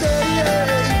new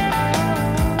day.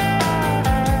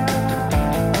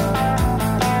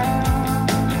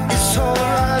 It's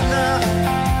alright now.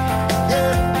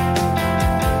 Yeah.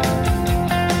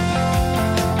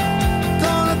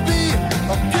 Gonna be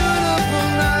a beautiful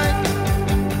night.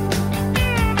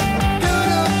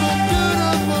 Beautiful,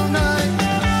 beautiful night.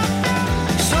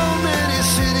 So many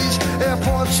cities,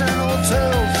 airports, and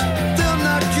hotels. They'll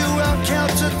knock you out,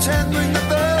 count to 10, ring the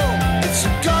bell. It's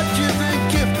a God-given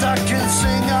gift. I can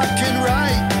sing, I can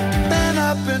write. Man,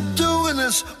 I've been doing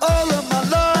this all of my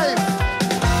life.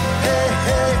 Hey,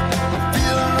 hey, I'm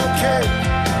feeling okay.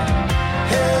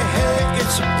 Hey, hey,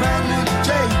 it's a brand new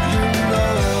day, you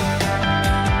know.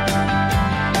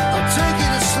 I'm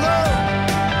taking it slow,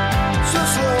 so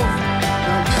slow.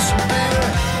 Now listen, baby.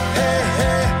 Hey,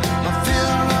 hey, I'm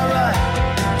feeling alright.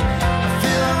 I'm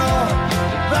feeling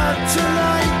alright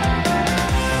tonight.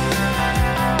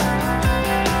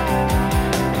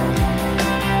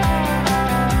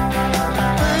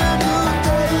 Brand new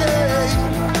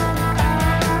day.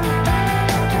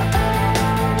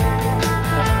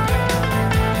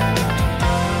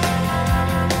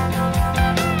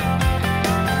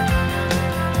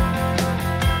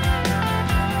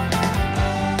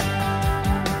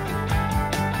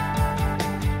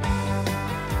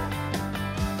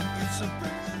 It's a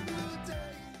brand new day.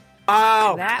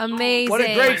 Wow. Amazing. What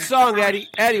a great song, Eddie.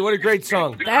 Eddie, what a great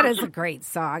song. That is a great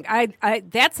song. That's an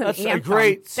That's a anthem.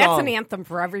 great That's song. an anthem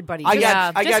for everybody. I Just-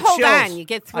 got- I just got hold chills. on. You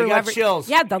get through I got chills.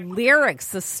 Yeah, the lyrics,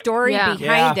 the story Yeah.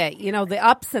 behind Yeah. it. You know, the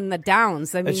ups and the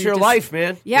downs. I mean, It's your just- life,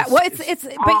 man. Yeah, well, it's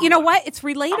but you know what? It's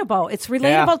relatable. It's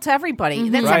relatable to everybody.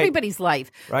 That's Right. everybody's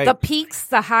life. Right. The peaks,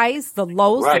 the highs, the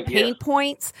lows, Right, the pain yeah.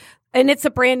 points. And it's a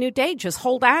brand new day. Just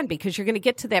hold on because you're going to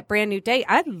get to that brand new day.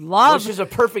 I Which love is a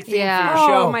perfect theme Yeah. for your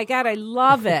show. Oh my God, I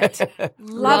love it.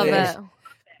 Love It it. is.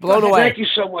 Blown away. Thank you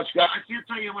so much, guys. I can't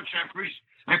tell you how much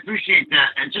I appreciate that,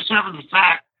 and just having the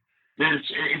fact that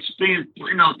it's being,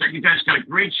 you know, that you guys got a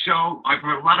great show. I've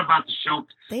heard a lot about the show.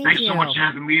 Thanks so much for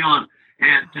having me on,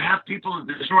 and to have people in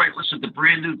Detroit listen to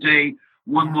Brand New Day,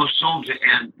 One More Soldier,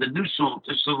 and the new song,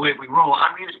 Just the Way We Roll.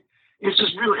 I mean, it's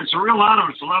just really, it's a real honor.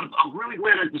 It's a lot of. I'm really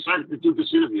glad I decided to do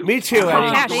this interview. Me too, Eddie.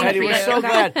 Yeah, thank Eddie, you. we're so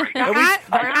glad. The, And we-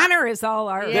 the honor is all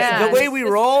ours. Yeah. The way we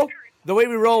roll,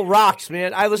 rocks,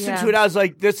 man. I listened Yeah. to it. I was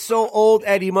like, "That's so old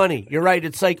Eddie Money." You're right.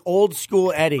 It's like old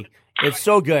school Eddie. It's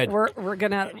so good. We're Great tune.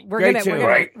 gonna.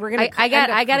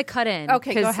 I got to cut in.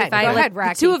 Okay, go 'cause ahead. if I Go let ahead, the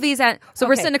Rocky. two of these, so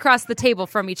we're Okay. sitting across the table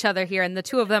from each other here, and the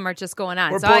two of them are just going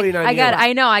on. We're so bullying on I you. got.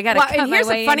 I know. I got to Well, cut and my here's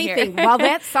way the funny in here. thing: while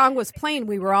that song was playing,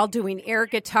 we were all doing air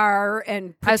guitar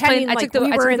and I was playing- pretending I like took the-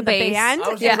 we I were took in the the bass. band. I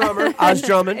was Yeah. the drummer. I was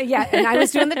drumming. Yeah, and I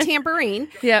was doing the tambourine.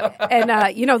 Yeah.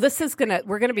 And you know,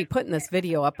 we're gonna be putting this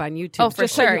video up on YouTube. Oh, for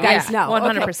just so sure. you guys Yeah. know.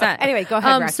 100%. Okay. Anyway, go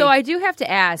ahead. Rocky. So I do have to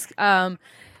ask.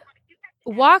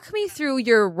 Walk me through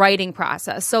your writing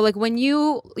process. So, like, when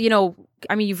you know,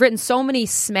 I mean, you've written so many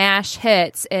smash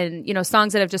hits and, you know,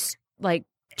 songs that have just like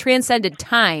transcended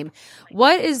time.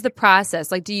 What is the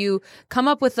process? Like, do you come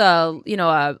up with a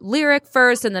lyric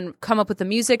first and then come up with the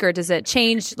music, or does it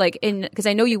change? Like, because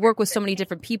I know you work with so many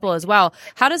different people as well.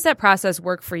 How does that process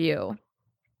work for you?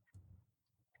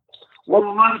 Well,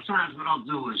 a lot of times what I'll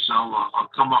do is I'll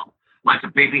come up, like a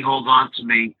Baby Hold On to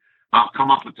Me. I'll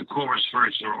come up with the chorus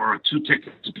first, or 2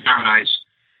 Tickets to Paradise.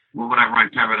 What would I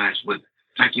write Paradise with?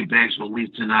 Pack your bags, we'll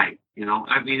leave tonight. You know,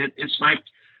 I mean, it's like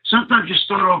sometimes you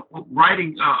start off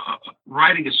writing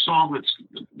a song that's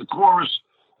the chorus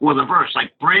or the verse.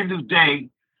 Like Brand New Day,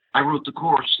 I wrote the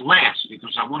chorus last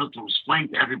because I wanted to explain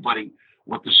to everybody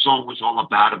what the song was all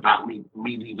about me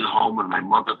leaving home and my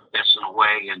mother passing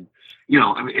away. And, you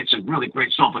know, I mean, it's a really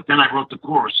great song. But then I wrote the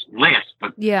chorus last.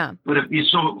 But if you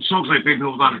saw songs like Baby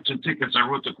Hold On and 2 Tickets, I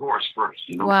wrote the chorus first,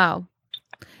 you know. Wow.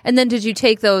 And then did you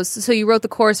take those, so you wrote the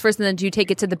chorus first and then did you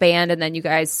take it to the band and then you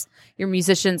guys, your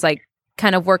musicians, like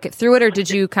kind of work it through it? Or did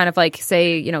you kind of like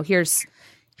say, you know, here's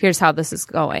how this is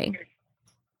going?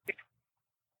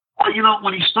 Well, you know,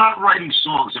 when you start writing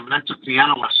songs, I mean, I took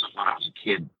piano lessons when I was a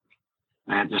kid.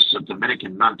 I had this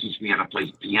Dominican nun teach me how to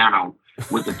play piano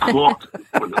with a cork,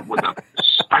 with a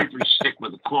ivory stick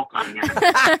with a cork on the end.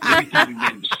 Every time we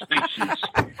made mistakes,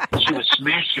 she would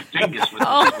smash your fingers with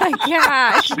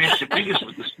smash your fingers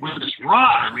with this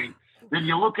rod. I mean, then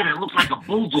you look at it looked like a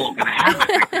bulldog in a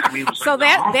hammock. I mean, it was so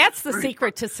like that's the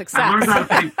secret to success.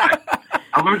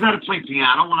 I learned how to play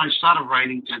piano when I started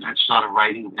writing,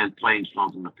 and playing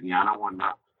songs on the piano. And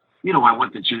you know, I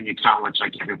went to junior college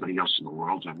like everybody else in the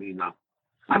world. I mean,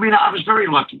 I was very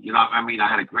lucky. You know, I mean, I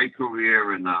had a great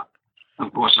career, and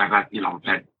of course, I've had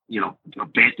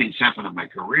bad things happen in my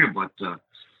career, but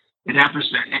it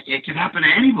happens. It can happen to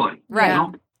anybody. Right. You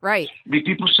know? Right. I mean,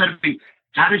 people said to me,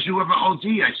 "How did you ever OD?"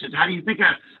 I said, "How do you think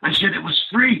I said it was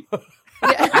free."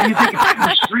 How do you think it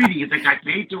was free? Do you think I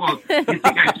paid to OD? You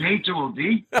think I paid to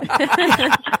OD?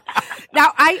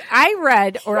 Now, I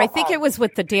read, or I think it was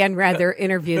with the Dan Rather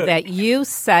interview, that you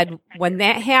said when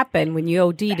that happened, when you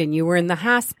OD'd and you were in the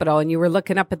hospital and you were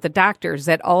looking up at the doctors,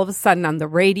 that all of a sudden on the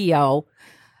radio,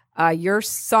 your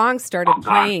song started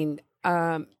playing.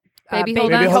 Baby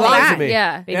Hold On to Me.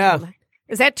 Yeah.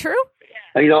 Is that true?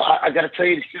 You know, I got to tell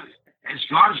you the truth. As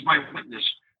God is my witness,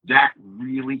 that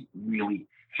really, really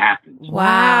happened. Wow.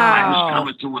 I was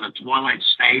coming to in a twilight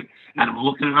state, and I'm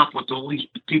looking it up with all these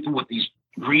people with these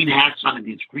green hats on and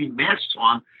these green masks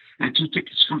on, and 2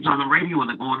 Tickets comes on the radio, and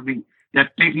they're going to me,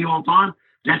 "That Baby Hold On,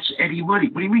 that's Eddie Money."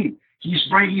 What do you mean? He's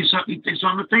right. He's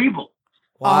on the table.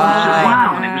 Wow. I said,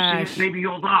 wow. And they were saying Baby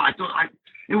Hold On. I thought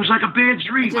it was like a bad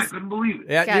dream. I couldn't believe it.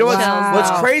 Yeah, you know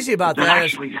what's crazy about that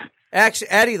is, actually,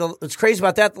 Eddie, what's crazy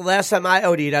about that, the last time I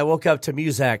OD'd, I woke up to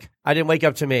Muzak. I didn't wake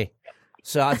up to me.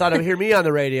 So I thought I'd hear me on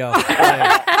the radio.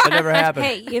 That never happened.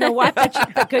 Hey, you know what?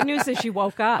 The good news is you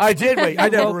woke up. I did wait. I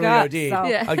never really OD'd. So.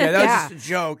 Yeah. Okay, that was just a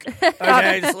joke.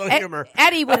 Okay, just a little humor.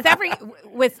 Eddie, with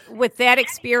that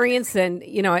experience, and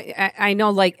you know, I know,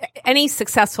 like any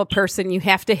successful person, you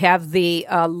have to have the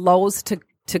lows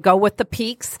to go with the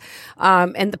peaks,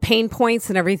 and the pain points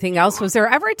and everything else. Was there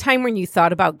ever a time when you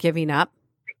thought about giving up?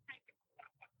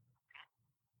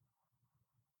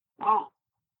 Well,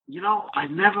 you know, I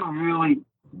never really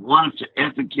wanted to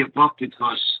ever give up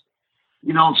because,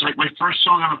 you know, it's like my first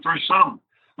song on the first album.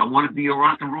 I want to be a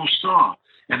rock and roll star.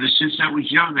 And since I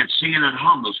was young, I'd sing and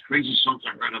hum those crazy songs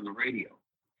I heard on the radio.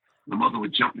 My mother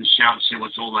would jump and shout and say,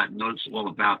 "What's all that noise all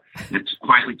about?" And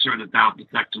quietly turn it down,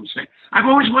 protect them, say, "I've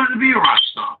always wanted to be a rock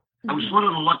star." I was one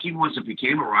of the lucky ones that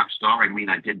became a rock star. I mean,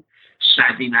 I did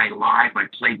Saturday Night Live. I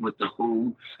played with The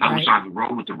Who. I was on the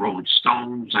road with the Rolling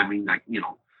Stones. I mean, I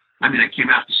came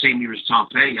out the same year as Tom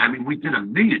Petty. I mean, we did a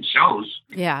million shows.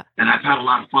 Yeah. And I've had a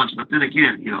lot of fun. But then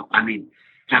again, you know, I mean,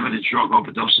 having a drug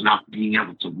overdose and not being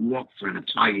able to walk for an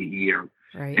entire year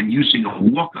and using a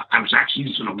walker. I was actually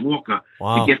using a walker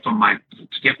to get from my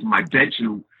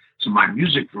bedroom to my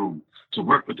music room to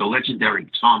work with the legendary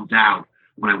Tom Dowd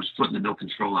when I was putting the No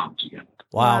Control album together.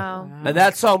 Wow. And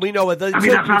that song we know with the I've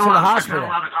had a lot of hospital.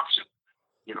 ups,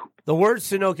 you know. The words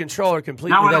to No Control are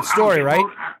completely that story, right?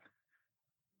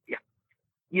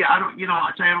 Yeah, I don't. You know,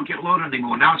 I tell you, I don't get loaded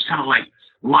anymore. Now it's kind of like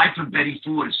Life of Betty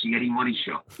Ford. It's the Eddie Money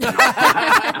Show. You know?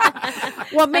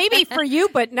 Well, maybe for you,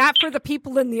 but not for the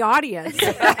people in the audience.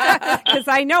 Because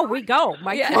I know we go.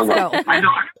 My kids go. I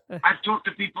know. I've talked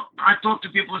to people.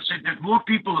 And said there's more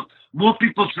people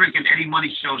drinking Eddie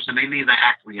Money shows than any of the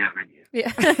act we have in here.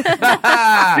 Yeah.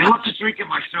 They love to drink in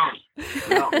my shows.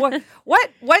 You know?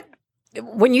 What?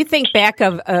 When you think back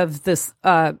of this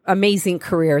amazing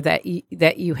career that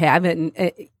you have,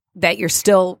 and that you're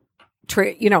still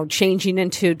changing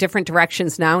into different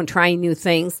directions now and trying new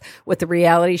things with the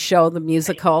reality show, the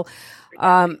musical,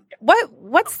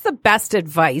 What's the best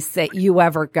advice that you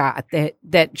ever got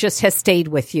that just has stayed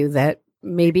with you, that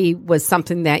maybe was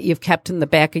something that you've kept in the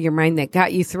back of your mind that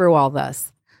got you through all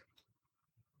this?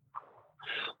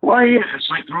 Well, yeah, it's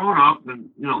like growing up and,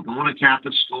 going to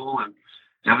Catholic school and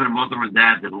having a mother and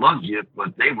dad that loved you,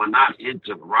 but they were not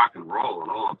into rock and roll at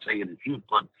all, I'll tell you the truth.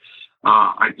 But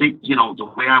I think,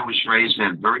 the way I was raised, I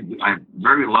had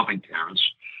very loving parents.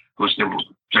 Of course,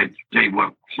 they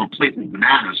were completely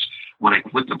bananas. When I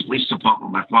quit the police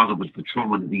department, my father was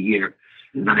patrolman of the year,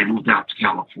 and then I moved out to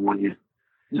California.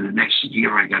 And the next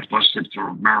year, I got busted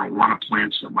for marijuana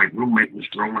plants that my roommate was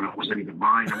growing. It wasn't even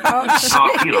mine. And all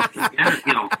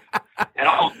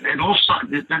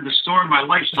started, then the story of my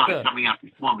life started coming out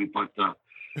before me. But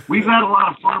we've had a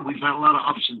lot of fun. We've had a lot of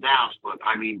ups and downs. But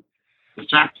I mean, the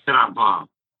fact that I'm not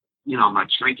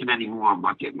drinking anymore, I'm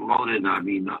not getting loaded. I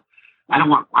mean, I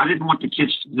didn't want the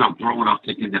kids, growing up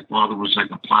thinking that father was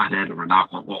like a pothead or an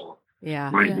alcoholic.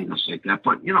 Yeah. Or anything else like that.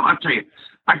 But, I'll tell you,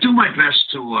 I do my best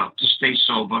to stay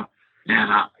sober.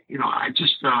 And, I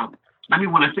just,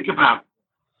 when I think about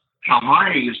how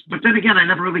high I used, but then again, I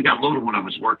never really got loaded when I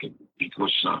was working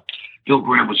because Bill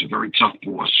Graham was a very tough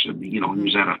boss. And, he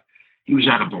was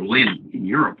out of Berlin in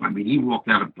Europe. I mean, he walked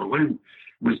out of Berlin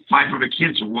with 500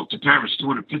 kids and walked to Paris.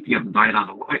 250 of them died on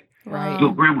the way. Right.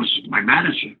 Bill Graham was my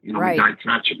manager. Right. He died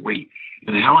tragically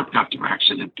in a helicopter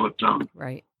accident. But,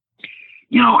 right.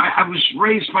 I was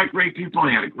raised by great people.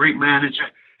 I had a great manager,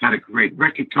 had a great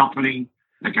record company.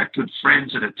 I got good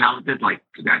friends that are talented, like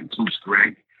that includes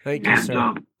Greg. Thank you,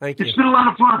 sir. Thank you. It's been a lot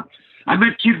of fun. I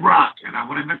met Kid Rock, and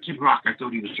when I met Kid Rock, I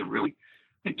thought he was really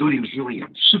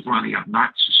super on the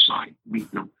obnoxious side,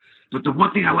 meeting him. But the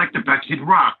one thing I liked about Kid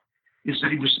Rock is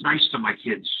that he was nice to my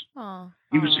kids. Aww.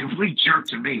 He was a complete jerk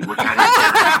to me, which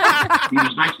I didn't. He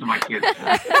was nice to my kids.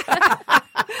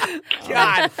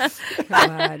 God.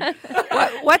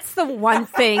 What's the one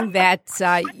thing that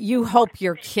you hope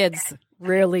your kids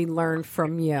really learn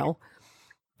from you?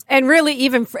 And really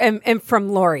even and from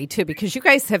Lori, too, because you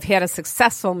guys have had a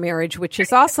successful marriage, which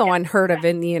is also unheard of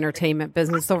in the entertainment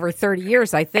business, over 30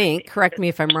 years, I think. Correct me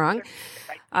if I'm wrong.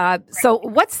 So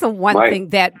what's the one thing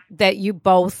that you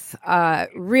both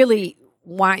really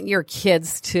want your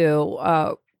kids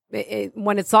to,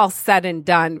 when it's all said and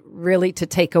done, really to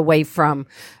take away from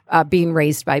being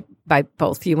raised by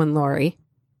both you and Lori?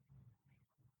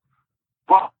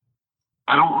 Well,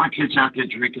 I don't want my kids out there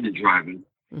drinking and driving.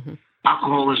 Mm-hmm.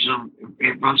 Alcoholism,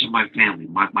 it runs in my family.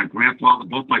 My grandfather,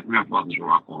 both my grandfathers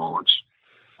were alcoholics.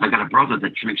 I got a brother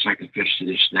that drinks like a fish to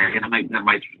this day, and my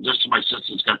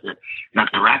sisters got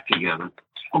their act together.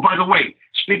 Oh, by the way,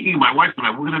 speaking of my wife and I,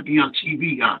 we're going to be on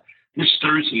TV this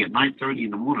Thursday at 9:30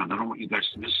 in the morning. I don't want you guys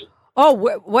to miss it. Oh,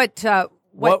 what's it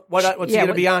going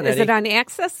to be on? Is Eddie? it on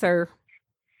Access or?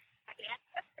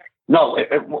 No,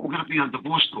 we're going to be on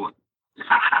Divorce Court.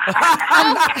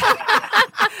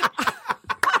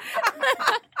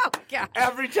 God.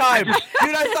 Every time. Dude,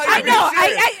 I thought you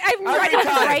I'm ready to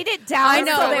write it down. I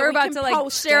know. so that We're we about can to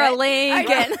post share it. a link.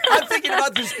 I'm thinking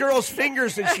about this girl's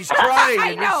fingers and she's crying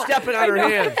and you're stepping on her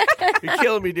hand. You're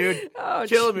killing me, dude.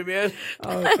 Killing me, man.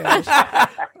 Oh,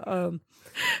 gosh.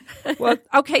 Well,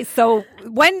 okay, so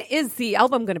when is the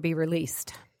album going to be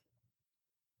released?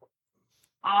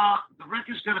 The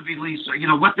record's going to be released.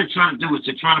 What they're trying to do is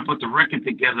they're trying to put the record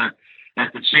together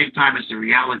at the same time as the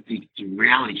reality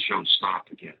shows start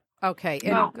again. Okay.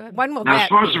 Good. When will now, that as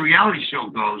far as be? the reality show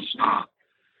goes,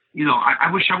 I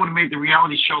wish I would have made the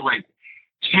reality show like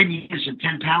 10 years and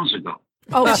 10 pounds ago.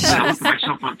 Oh, I jeez. look at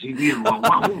myself on TV and go,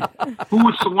 wow, who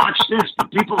wants to watch this? But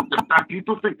people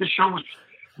think the show was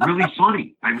really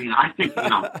funny. I mean, I think,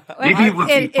 maybe it would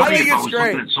be funny if I was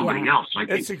looking at somebody else.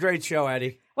 It's a great show,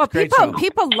 Eddie. Well, Great show.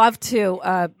 people love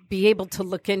to be able to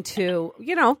look into,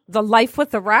 the life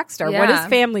with the rock star. What is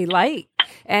family like?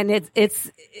 And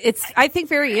it's I think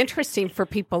very interesting for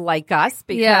people like us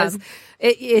because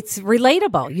it's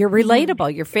relatable. You're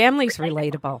relatable. Your family's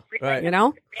relatable. Right.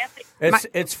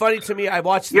 It's funny to me. I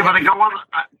watched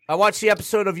I watched the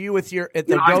episode of you with at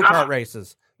the go-kart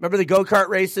races. Remember the go-kart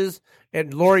races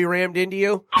and Lori rammed into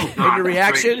you and your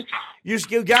reaction? You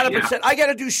got up and said, I got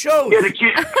to do shows. Yeah, the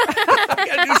kid. I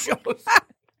got to do shows.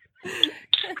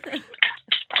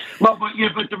 But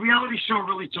the reality show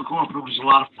really took off. It was a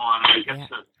lot of fun. I guess,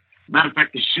 matter of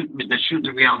fact, they're shooting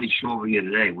the reality show over here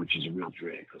today, which is a real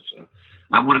drag. Because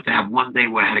I wanted to have one day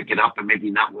where I had to get up and maybe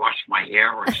not wash my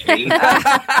hair or shave.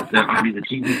 The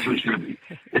TV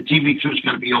crew's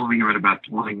going to be over here in about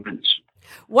 20 minutes.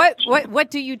 What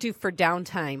do you do for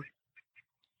downtime?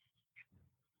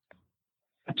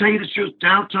 I tell you the truth,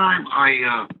 downtime.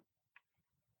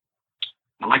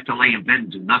 I like to lay in bed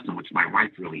and do nothing, which my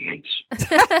wife really hates. But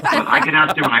I get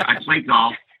out there and I play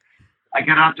golf. I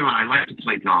get out there and I like to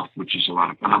play golf, which is a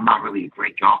lot of fun. I'm not really a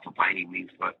great golfer by any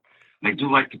means, but I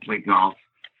do like to play golf.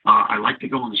 I like to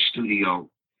go in the studio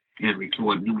and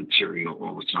record new material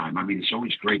all the time. I mean, it's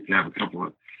always great to have a couple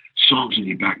of songs in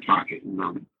your back pocket.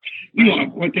 And, you know,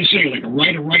 what they say, like a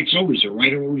writer writes always, a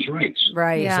writer always writes.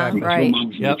 Right. Yeah. Exactly.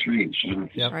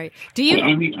 Right. Yep. Right. Do you?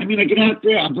 I mean, I get out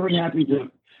there. I'm very happy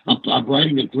to. I'm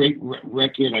writing a great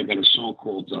record. I got a song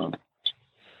called,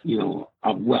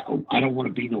 I don't want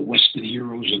to be no Western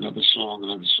Heroes. Another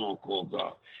song called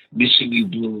Missing You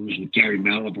Blues with Gary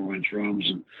Malibu on drums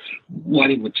and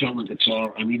Waddy Wettel on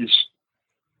guitar. I mean,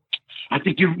 I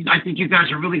think you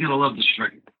guys are really going to love this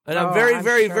record. And I'm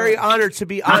very honored to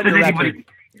be on the record.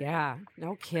 Yeah,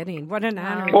 no kidding. What an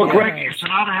honor. Well, it Greg, is. it's an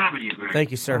honor having you, Greg.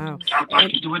 Thank you, sir. Wow. I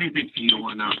can do anything for you,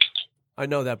 and I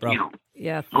know that, bro. you know,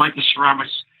 Yeah. I like to surround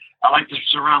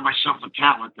myself with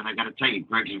talent, and I got to tell you,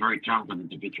 Greg's a very talented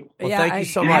individual. Well, Yeah, thank you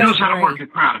so He much. knows how to Right. work the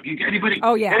crowd. If anybody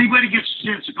gets a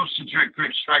chance to go see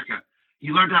Greg Stryker, he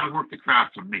learned how to work the crowd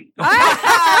from me.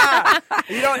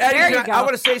 You know, Eddie, There you go. I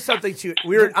want to say something to you.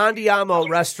 We were at Andiamo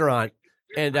restaurant,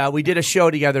 and we did a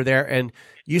show together there, and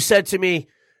you said to me,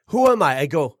 "Who am I?" I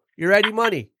go, "You're Eddie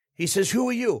Money." He says, "Who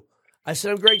are you?" I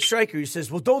said, "I'm Greg Stryker." He says,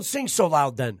 "Well, don't sing so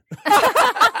loud then."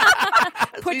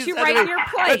 Put You you said right to in me- your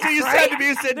place. That's what you right? said to me.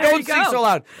 You said, There you "Don't sing go. so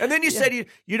loud." And then you said,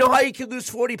 "You know how you can lose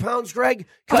 40 pounds, Greg?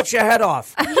 Cut your head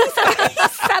off."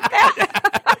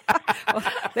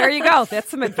 There you go. That's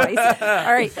some advice.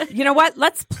 All right. You know what?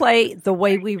 Let's play The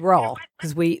Way We Roll,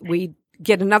 because we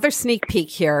get another sneak peek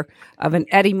here of an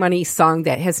Eddie Money song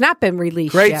that has not been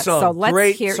released Great yet. song. So let's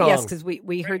Great hear. song. Yes, because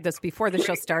we heard this before the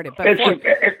show started. But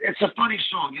It's a funny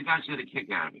song. You guys get a kick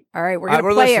out of it. all right, we're All right,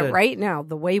 going to we're play listening. it right now.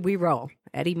 The Way We Roll,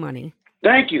 Eddie Money.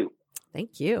 Thank you.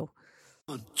 Thank you.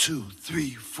 1, 2,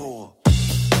 3, 4.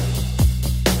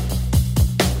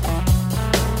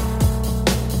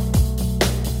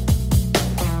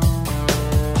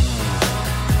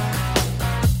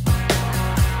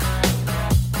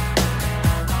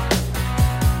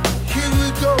 Here we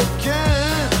go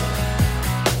again.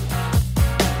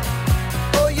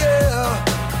 Oh yeah.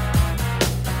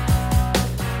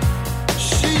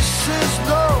 She says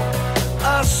no,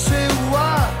 I say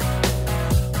why.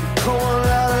 Going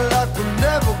at it like we're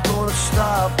never gonna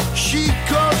stop. She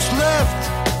goes left,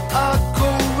 I go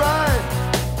right.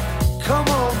 Come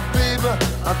on, baby,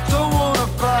 I don't wanna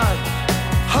fight.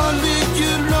 Honey,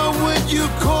 you know when you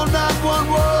call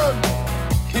 911,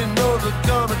 you know they're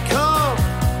gonna come.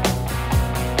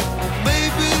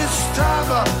 Maybe this time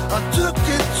I took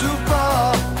it too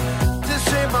far. This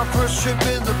ain't my first trip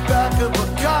in the back of a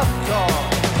cop car.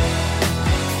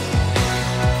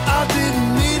 I didn't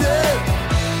mean it.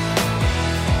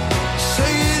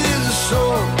 Say it is a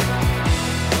song.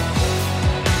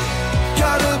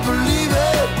 Gotta believe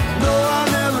it. No, I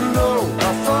never know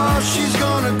how far she's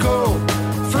gonna go.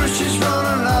 First she's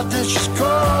running out, then she's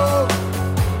cold.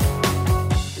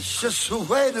 It's just the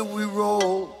way that we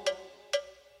roll.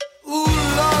 Ooh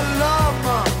la la,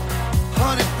 my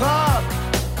honey pie.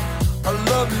 I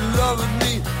love you loving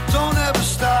me. Don't ever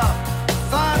stop.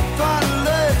 Fine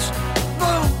legs,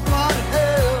 boom, blonde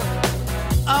hair.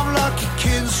 I'm like a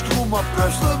kid in school, my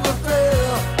first love affair.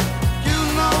 You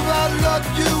know I love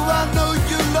you, I know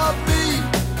you love me.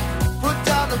 Put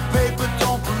down the paper,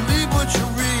 don't believe what you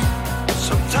read.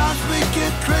 Sometimes we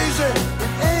get crazy,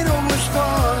 it ain't always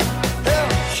fun. Hell,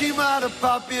 she might have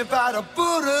popped me if I'd have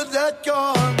put her that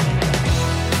gun.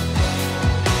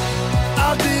 I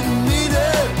didn't mean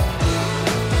it.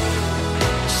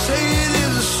 Say it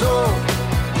is a song.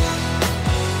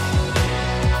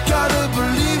 Gotta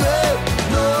believe it.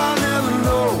 No, I never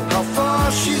know how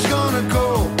far she's gonna go.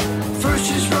 First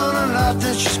she's running out,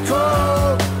 then she's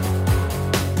cold.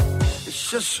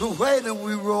 It's just the way that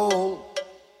we roll.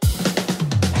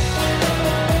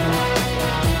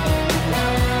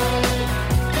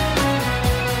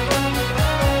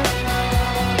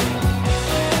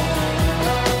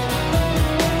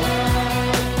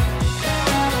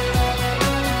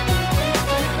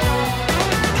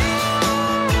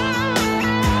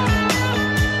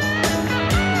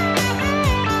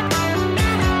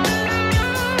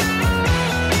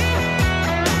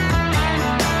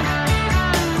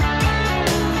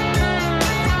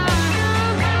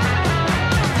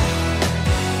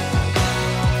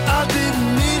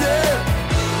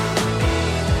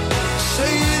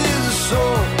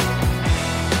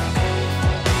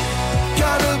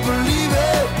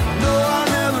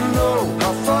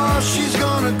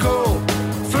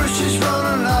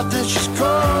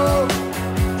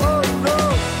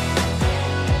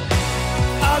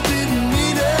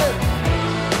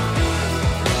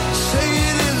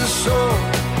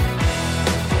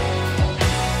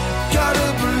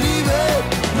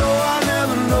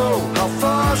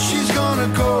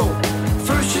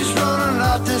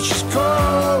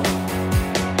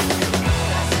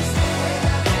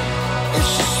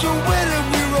 way that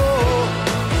we roll.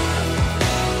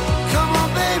 Come on,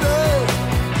 baby.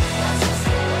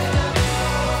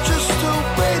 Just the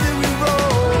way that we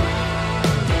roll.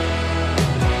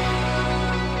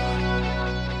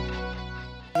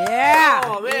 Yeah.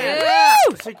 Oh man, Yeah.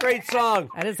 it's a great song.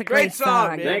 That is a great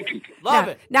song. man. Thank you. Love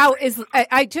Yeah. it. Now,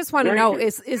 I just want to Thank know, you.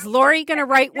 is Lori going to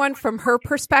write one from her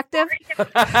perspective?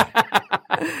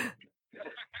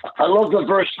 I love the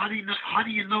verse. How do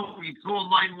you know when you call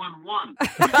 911?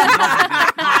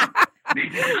 Maybe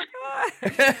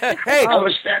Hey, I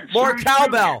was that more serious.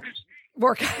 cowbell.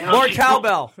 More. You know, More she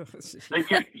cowbell. They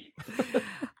get,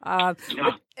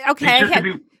 Okay. They I said to had-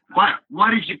 me,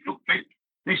 why did you?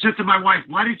 They said to my wife,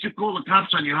 "Why did you call the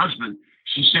cops on your husband?"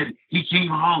 She said, "He came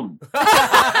home."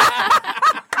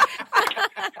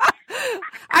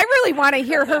 I really want to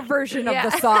hear her version of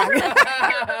the song.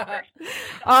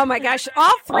 Oh my gosh.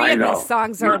 All three I of know. these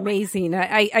songs are amazing.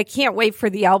 I can't wait for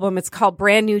the album. It's called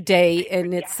Brand New Day,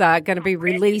 and it's going to be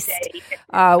released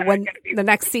when the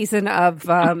next season of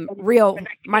Real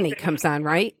Money comes on,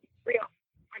 right?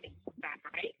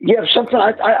 Yeah, something.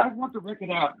 I want the record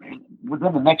out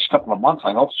within the next couple of months.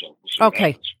 I hope so. We'll see what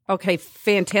Okay. happens. Okay,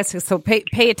 fantastic. So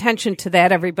pay attention to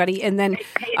that, everybody. And then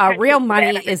Real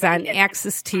Money is on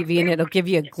Access TV, and it'll give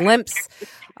you a glimpse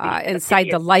inside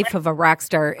the life of a rock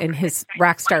star and his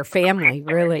rock star family,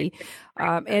 really.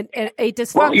 And a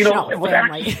dysfunctional with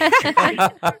family.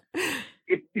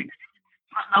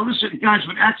 Now listen, guys.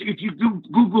 If you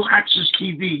Google Access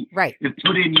TV, Right. and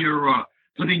put in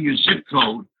your zip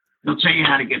code, they'll tell you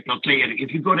how to get. They'll tell you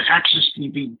if you go to Access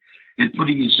TV and put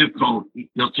in your zip code,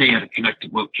 they'll tell you how to connect to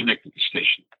the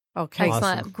station. Okay,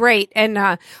 Excellent. great.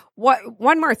 And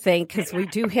one more thing, because we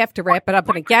do have to wrap it up.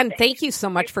 And again, thank you so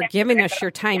much for giving us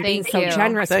your time, being Thank so you.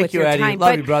 generous Thank with you, your Eddie. time.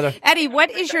 Love you, brother. Eddie, what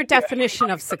is your definition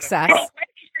of success?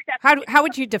 How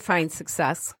would you define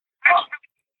success?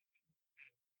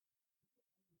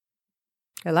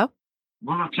 Hello?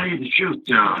 Well, I'll tell you the truth.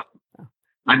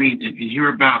 I mean, if you hear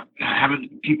about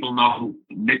having people know who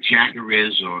Mick Jagger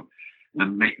is, or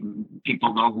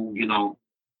people know who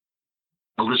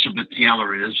Elizabeth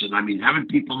Taylor is, and I mean, having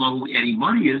people know who Eddie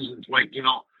Money is, it's like,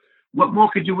 what more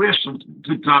could you ask from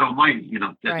good God Almighty?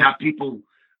 That Right. have people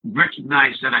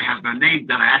recognize that I have their name,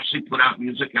 that I actually put out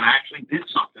music, and I actually did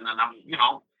something, and I'm,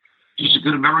 just a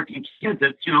good American kid.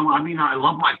 That I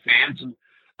love my fans, and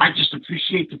I just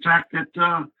appreciate the fact that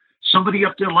somebody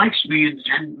up there likes me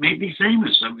and made me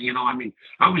famous. I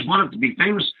always wanted to be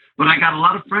famous, but I got a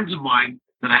lot of friends of mine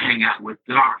that I hang out with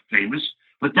that aren't famous.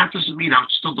 But that doesn't mean I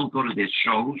still don't go to their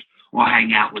shows or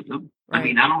hang out with them. Right. I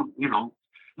mean, I don't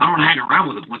hang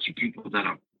around with a bunch of people that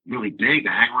are really big.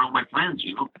 I hang around with my friends,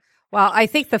 Well, I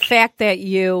think the fact that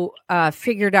you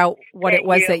figured out what it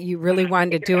was that you really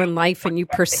wanted to do in life and you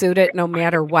pursued it no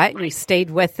matter what, and you stayed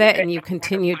with it and you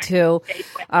continue to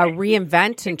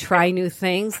reinvent and try new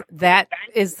things, that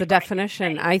is the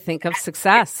definition, I think, of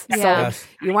success. Yeah. So Yes.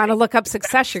 you want to look up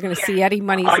success, you're going to see Eddie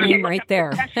Money's name right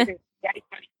there.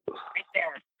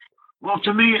 Well,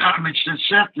 to me,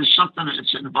 success is something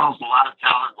that involves a lot of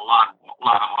talent, a lot of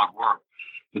hard work.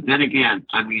 But then again,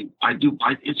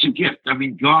 it's a gift.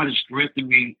 God has granted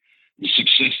me the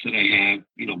success that I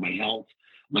have, my health.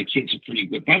 My kids are pretty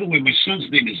good. By the way, my son's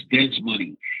name is Dez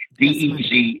Money,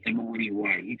 DEZMONEY.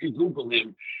 You can Google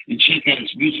him and check out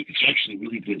his music. It's actually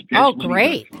really good. Oh,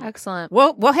 great. Excellent.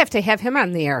 We'll have to have him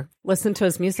on the air, listen to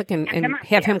his music, and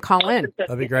have him call in.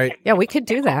 That'd be great. Yeah, we could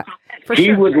do that for He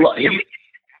sure. would.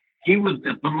 He would.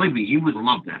 Believe me, he would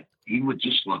love that. He would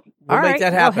just love it. We'll All make right,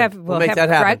 that happen. We'll make have that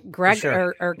happen. Greg For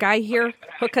sure. or Guy here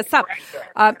hook us up.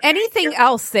 Anything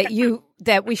else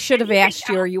that we should have asked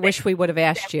you, or you wish we would have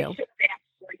asked you?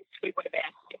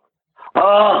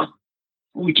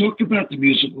 We talked about the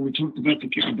music, and we talked about the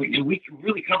camera, but we can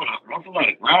really cover an awful lot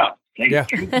of ground. Yeah.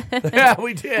 Yeah,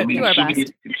 we did. You are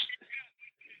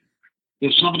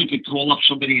if somebody could call up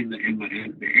somebody in the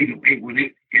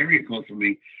 808 area code for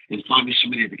me and find me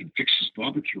somebody that can fix this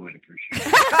barbecue, I'd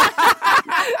appreciate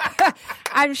it.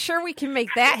 I'm sure we can make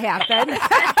that happen.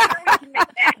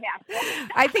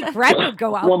 I think Greg would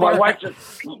go out Well, there.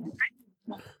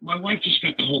 my wife just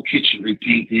got the whole kitchen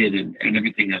repainted and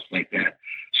everything else like that.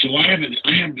 So I haven't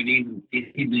been even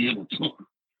able to cook.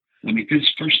 This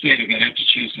first day I got a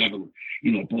chance to have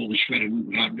a bowl of shredded wheat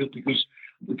with hot milk because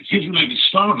the kids and I were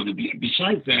starving. And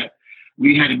besides that,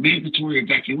 we had a mandatory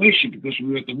evacuation because we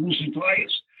were at the losing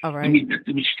fires. All right.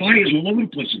 There was fires all over the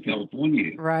place in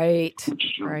California. Right. Which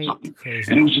is Right. something.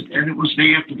 Crazy. And it was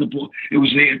day after the it was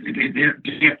day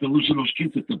after losing those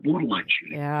kids at the borderline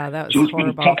shooting. Yeah, that was So it's been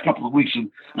a horrible. tough couple of weeks,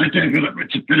 and I think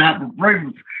it's been happening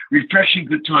refreshing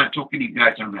good time talking to you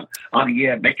guys on the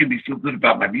air, making me feel good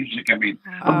about my music. I mean,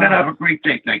 I'm going to have a great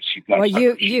day. Thanks, you guys.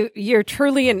 Well, you're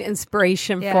truly an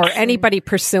inspiration for anybody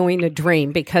pursuing a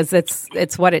dream, because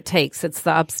it's what it takes. It's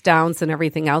the ups, downs, and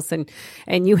everything else.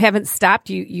 And you haven't stopped.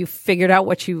 You figured out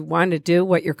what you wanted to do,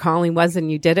 what your calling was,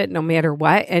 and you did it no matter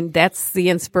what. And that's the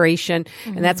inspiration.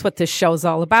 Mm-hmm. And that's what this show's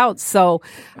all about. So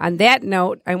on that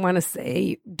note, I want to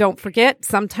say, don't forget,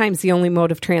 sometimes the only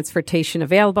mode of transportation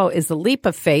available is a leap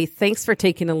of faith. Thanks for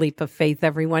taking a leap of faith,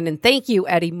 everyone. And thank you,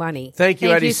 Eddie Money. Thank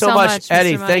you, Eddie, so much.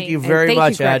 Eddie, thank you very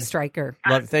much, Greg Ed. Stryker.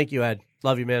 Thank you, Ed.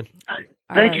 Love you, man.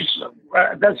 Thank you.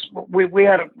 We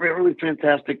had a really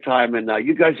fantastic time, and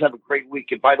you guys have a great week.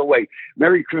 And by the way,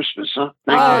 Merry Christmas, huh?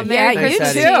 Merry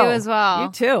Christmas you to you as well.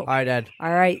 You too. All right, Ed.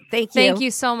 All right. Thank you. Thank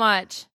you so much.